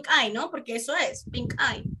era pink eye, ¿no? Porque eso es pink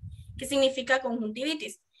eye, que significa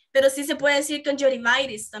conjuntivitis. Pero sí se puede decir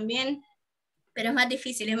conjunctivitis también, pero es más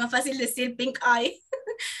difícil, es más fácil decir pink eye.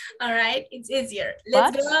 All right, it's easier.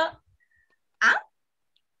 Let's go. ¿Ah?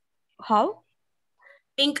 How?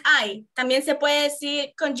 Pink eye. También se puede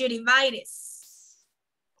decir conjunctivitis.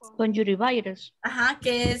 Conjunctivitis. Ajá,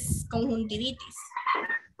 que es conjuntivitis.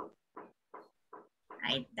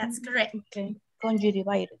 Right, that's correct. Okay,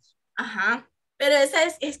 conjunctivitis. Ajá, pero esa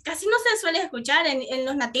es casi no se suele escuchar. En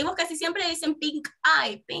los nativos casi siempre dicen pink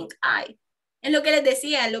eye, pink eye. Es lo que les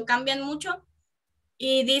decía, lo cambian mucho.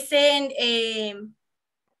 Y dicen,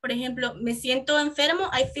 por ejemplo, me siento enfermo,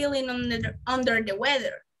 I feeling under the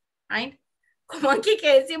weather. Right? Como aquí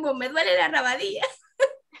que decimos, me duele la rabadilla.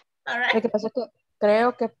 All right. Lo que pasa es que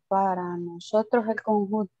creo que para nosotros el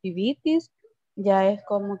conjuntivitis ya es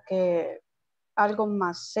como que algo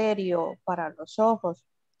más serio para los ojos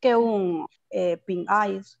que un pink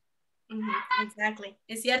eyes. Exactly,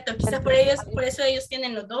 es cierto. Quizás por eso ellos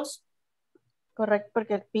tienen los dos. Correcto,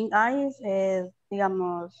 porque el pink eyes es,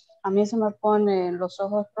 digamos, a mí se me ponen los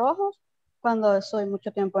ojos rojos cuando estoy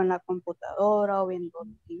mucho tiempo en la computadora o viendo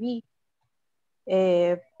TV.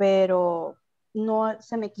 Pero no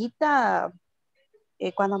se me quita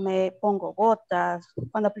cuando me pongo gotas,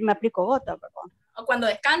 cuando me aplico gotas, perdón. O cuando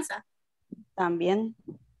descansa. También.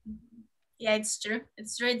 Yeah, it's true.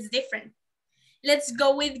 It's true. It's different. Let's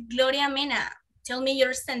go with Gloria Mena. Tell me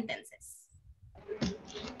your sentences.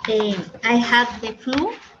 I have the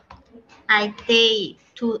flu. I take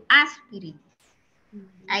 2 aspirin.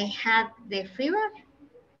 I had the fever.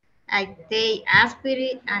 I take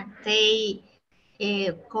aspirin and take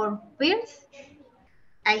cold pills.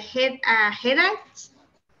 I had a headache.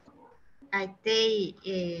 I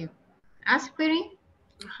take aspirin.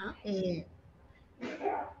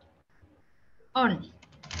 Only.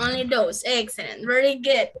 Only those. Excellent. Very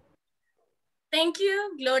good. Thank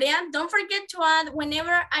you, Gloria. Don't forget to add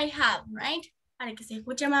whenever I have, right? Para que se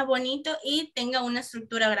escuche más bonito y tenga una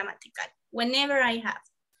estructura gramatical. Whenever I have.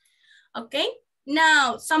 Okay.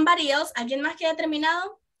 Now, somebody else. ¿Alguien más que haya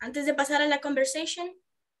terminado antes de pasar a la conversation?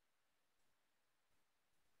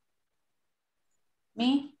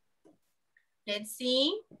 Me. Let's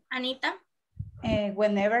see, Anita.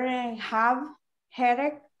 Whenever I have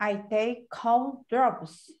headache, I take cold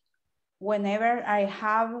drops. Whenever I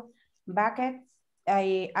have buckets,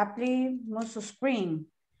 I apply sunscreen.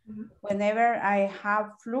 Whenever I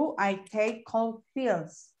have flu, I take cold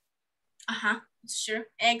pills. Sure.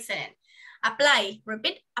 Excellent. Apply.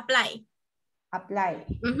 Repeat. Apply. Apply.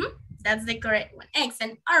 That's the correct one.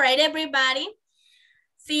 Excellent. All right, everybody.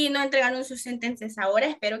 Si no entregaron sus sentencias ahora,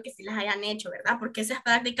 espero que sí las hayan hecho, ¿verdad? Porque esa es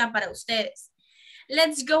práctica para ustedes.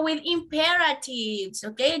 Let's go with imperatives,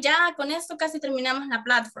 ¿ok? Ya con esto casi terminamos la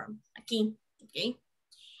platform. Aquí, ¿ok?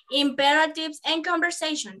 Imperatives and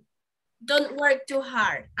conversation. Don't work too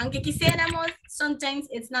hard. Aunque quisiéramos, sometimes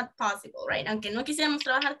it's not possible, right? Aunque no quisiéramos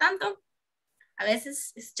trabajar tanto, a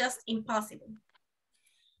veces it's just impossible.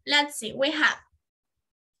 Let's see, we have.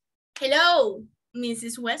 Hello,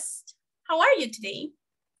 Mrs. West. How are you today?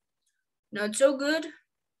 Not so good.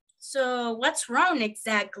 So what's wrong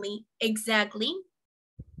exactly?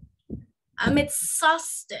 I'm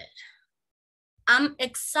exhausted. I'm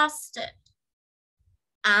exhausted.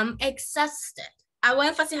 I'm exhausted. Hago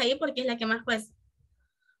énfasis ahí porque es la que más cuesta.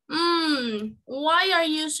 Why are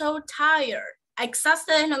you so tired?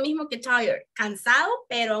 Exhausted es lo mismo que tired. Cansado,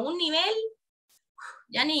 pero a un nivel,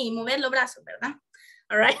 ya ni mover los brazos, ¿verdad?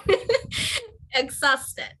 All right.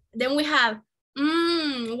 Exhausted. Then we have,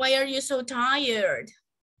 why are you so tired?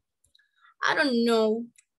 I don't know.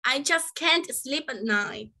 I just can't sleep at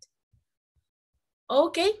night.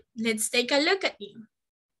 Okay, let's take a look at you.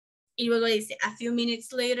 Y luego dice, a few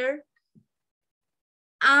minutes later,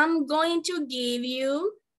 I'm going to give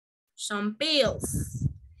you some pills.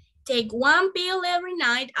 Take one pill every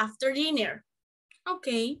night after dinner.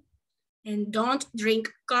 Okay, and don't drink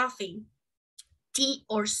coffee, tea,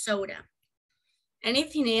 or soda.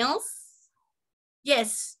 Anything else?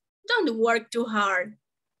 Yes, don't work too hard.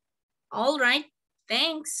 All right,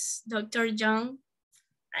 thanks, Dr. Young.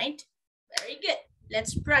 Right, very good.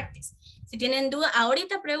 Let's practice. Si tienen duda,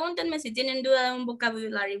 ahorita pregúntenme si tienen duda de un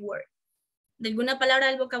vocabulary word. ¿De alguna palabra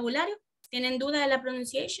del vocabulario? ¿Tienen duda de la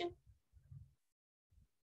pronunciation?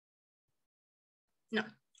 No.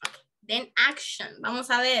 Okay. Then action. Vamos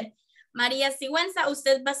a ver. María Sigüenza,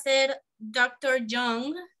 usted va a ser Dr.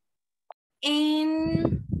 Young.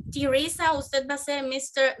 En Teresa, usted va a ser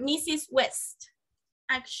Mrs. West.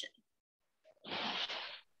 Action.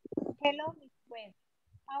 Hello, Miss West.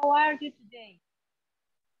 How are you today?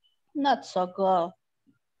 Not so good.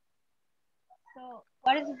 So,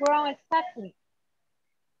 what is wrong exactly?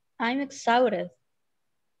 I'm exhausted.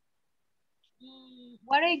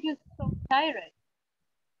 Why are you so tired?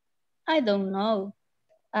 I don't know.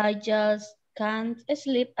 I just can't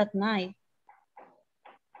sleep at night.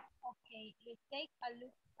 Okay, let's take a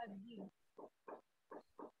look at you.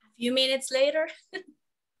 A few minutes later.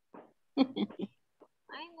 I'm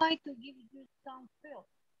going to give you some pills.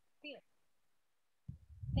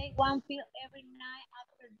 Take one pill every night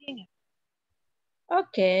after dinner.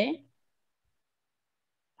 Okay.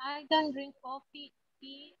 I don't drink coffee,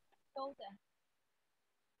 tea, soda.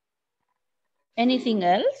 Anything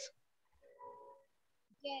else?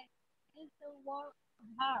 Yes, it's a work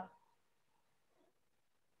hard.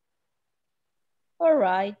 All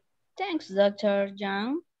right. Thanks, Dr.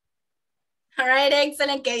 Young. All right,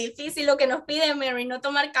 excellent. Qué difícil lo que nos pide Mary. No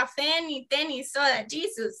tomar café, ni té, ni soda.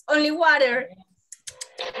 Jesus, only water.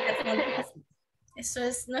 Eso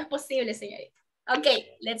no es posible, señorita.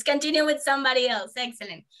 Okay, let's continue with somebody else.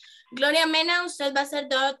 Excellent. Gloria Mena, usted va a ser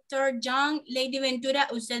Dr. Young. Lady Ventura,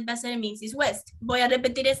 usted va a ser Mrs. West. Voy a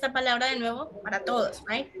repetir esta palabra de nuevo para todos,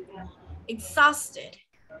 right? Exhausted.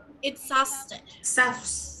 Exhausted.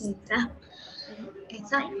 Exhausted.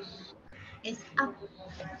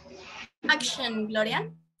 Action,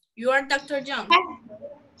 Gloria. You are Dr. Young.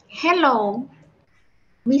 Hello,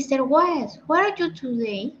 Mr. West. Where are you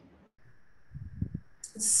today?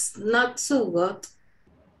 It's not so good.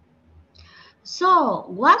 So,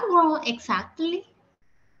 what wrong exactly?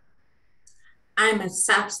 I'm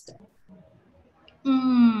exhausted.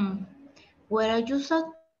 Where are you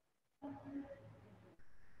so?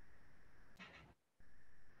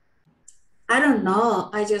 I don't know.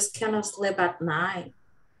 I just cannot sleep at night.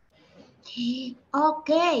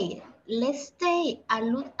 Okay, let's take a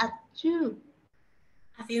look at you.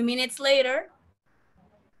 A few minutes later.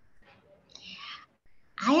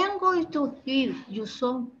 I am going to give you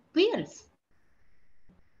some pills.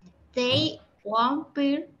 Take one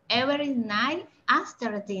pill every night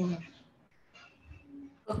after dinner.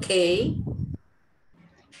 Okay.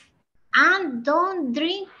 And don't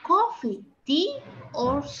drink coffee, tea,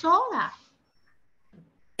 or soda.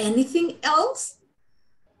 Anything else?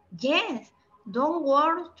 Yes, don't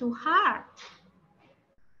work too hard.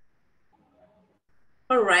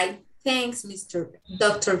 All right. Thanks,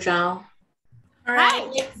 Dr. John. All right,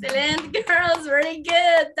 excellent, girls, very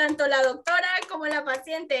good. Tanto la doctora como la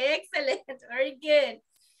paciente, excellent, very good.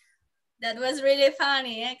 That was really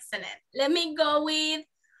funny, excellent. Let me go with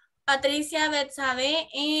Patricia Betsabe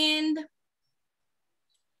and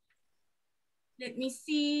let me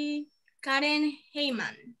see, Karen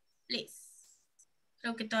Heyman, please.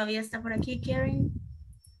 Creo que todavía está por aquí, Karen.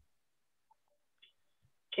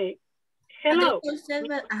 Okay. Hello.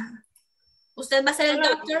 ¿Usted va a ser el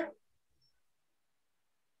doctor?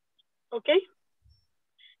 Okay.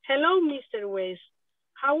 Hello, Mr. West.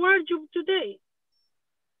 How are you today?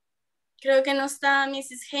 Creo que no está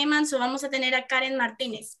Mrs. Heyman, so vamos a tener a Karen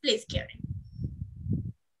Martínez. Please, Karen.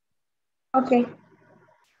 Okay.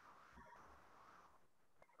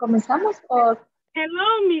 ¿Comenzamos o?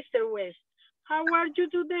 Hello, Mr. West. How are you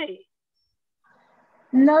today?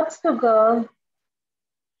 Not so good.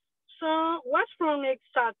 So, what's wrong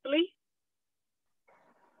exactly?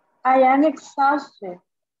 I am exhausted.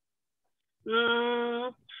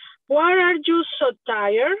 Why are you so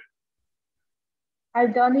tired? I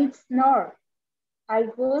don't need snore. I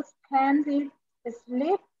would can't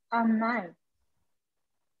sleep at night.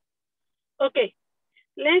 Okay,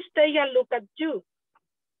 let's take a look at you.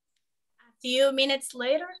 A few minutes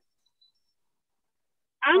later.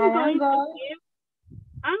 I'm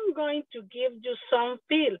going to give you some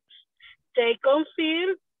pills. Take one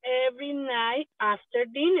pill every night after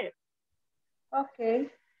dinner. Okay.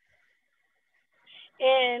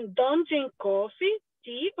 And don't drink coffee,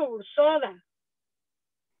 tea, or soda.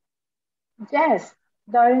 Yes,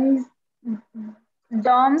 don't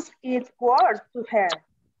eat words to her.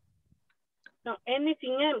 No,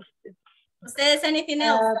 anything else. ¿Ustedes anything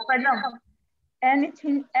else? Perdón.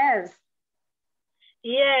 Anything else?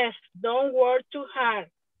 Yes, don't work too hard.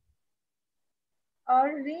 All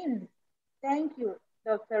right. Thank you,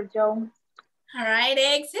 Dr. Jones. All right,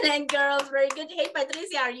 excellent, girls. Very good. Hey,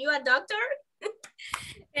 Patricia, are you a doctor?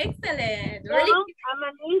 Excellent. No, I'm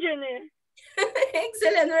an engineer.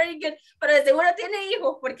 Excellent, very good. Pero de seguro tiene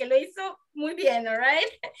hijos porque lo hizo muy bien, all right?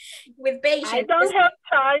 With patience. I don't have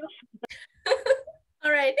time.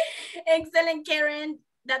 All right. Excellent, Karen.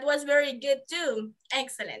 That was very good too.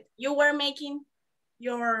 Excellent. You were making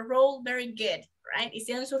your role very good, right?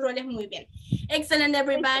 Hicieron sus roles muy bien. Excellent,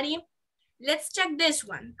 everybody. Let's check this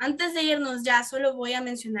one. Antes de irnos ya, solo voy a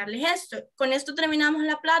mencionarles esto. Con esto terminamos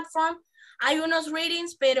la platform. Hay unos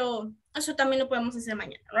readings, pero eso también lo podemos hacer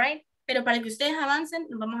mañana, right? Pero para que ustedes avancen,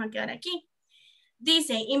 nos vamos a quedar aquí.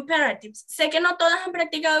 Dice, imperatives. Sé que no todas han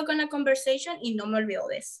practicado con la conversation y no me olvido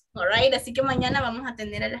de eso, all right? Así que mañana vamos a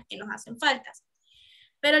atender a las que nos hacen faltas.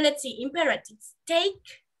 Pero let's see, imperatives. Take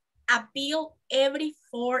a pill every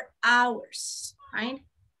 4 hours, right?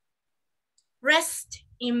 Rest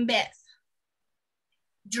in bed.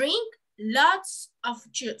 Drink lots of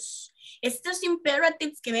juice. Estos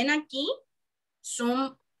imperatives que ven aquí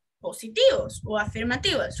son positivos o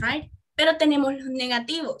afirmativos, right? Pero tenemos los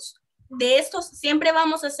negativos. De estos siempre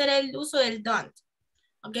vamos a hacer el uso del don't,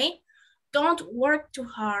 ¿ok? Don't work too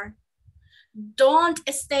hard. Don't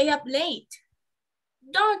stay up late.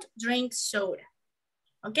 Don't drink soda,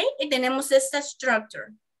 ¿ok? Y tenemos esta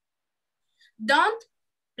structure. Don't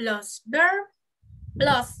plus verb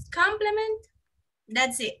plus complement.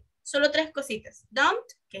 That's it. Solo 3 cositas. Don't,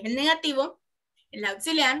 que es el negativo, el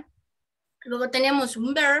auxiliar. Luego tenemos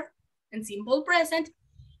un verb en simple present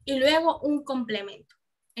y luego un complemento.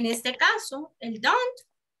 En este caso, el don't,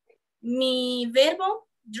 mi verbo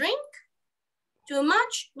drink, too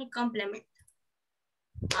much, mi complemento.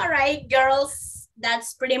 All right, girls,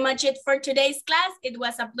 that's pretty much it for today's class. It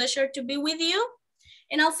was a pleasure to be with you,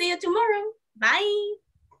 and I'll see you tomorrow. Bye.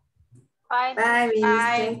 Bye. Bye, Miss.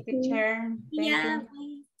 Bye, teacher. Yeah.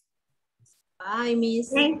 Bye, Miss.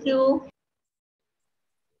 Thank you.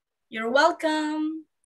 You're welcome.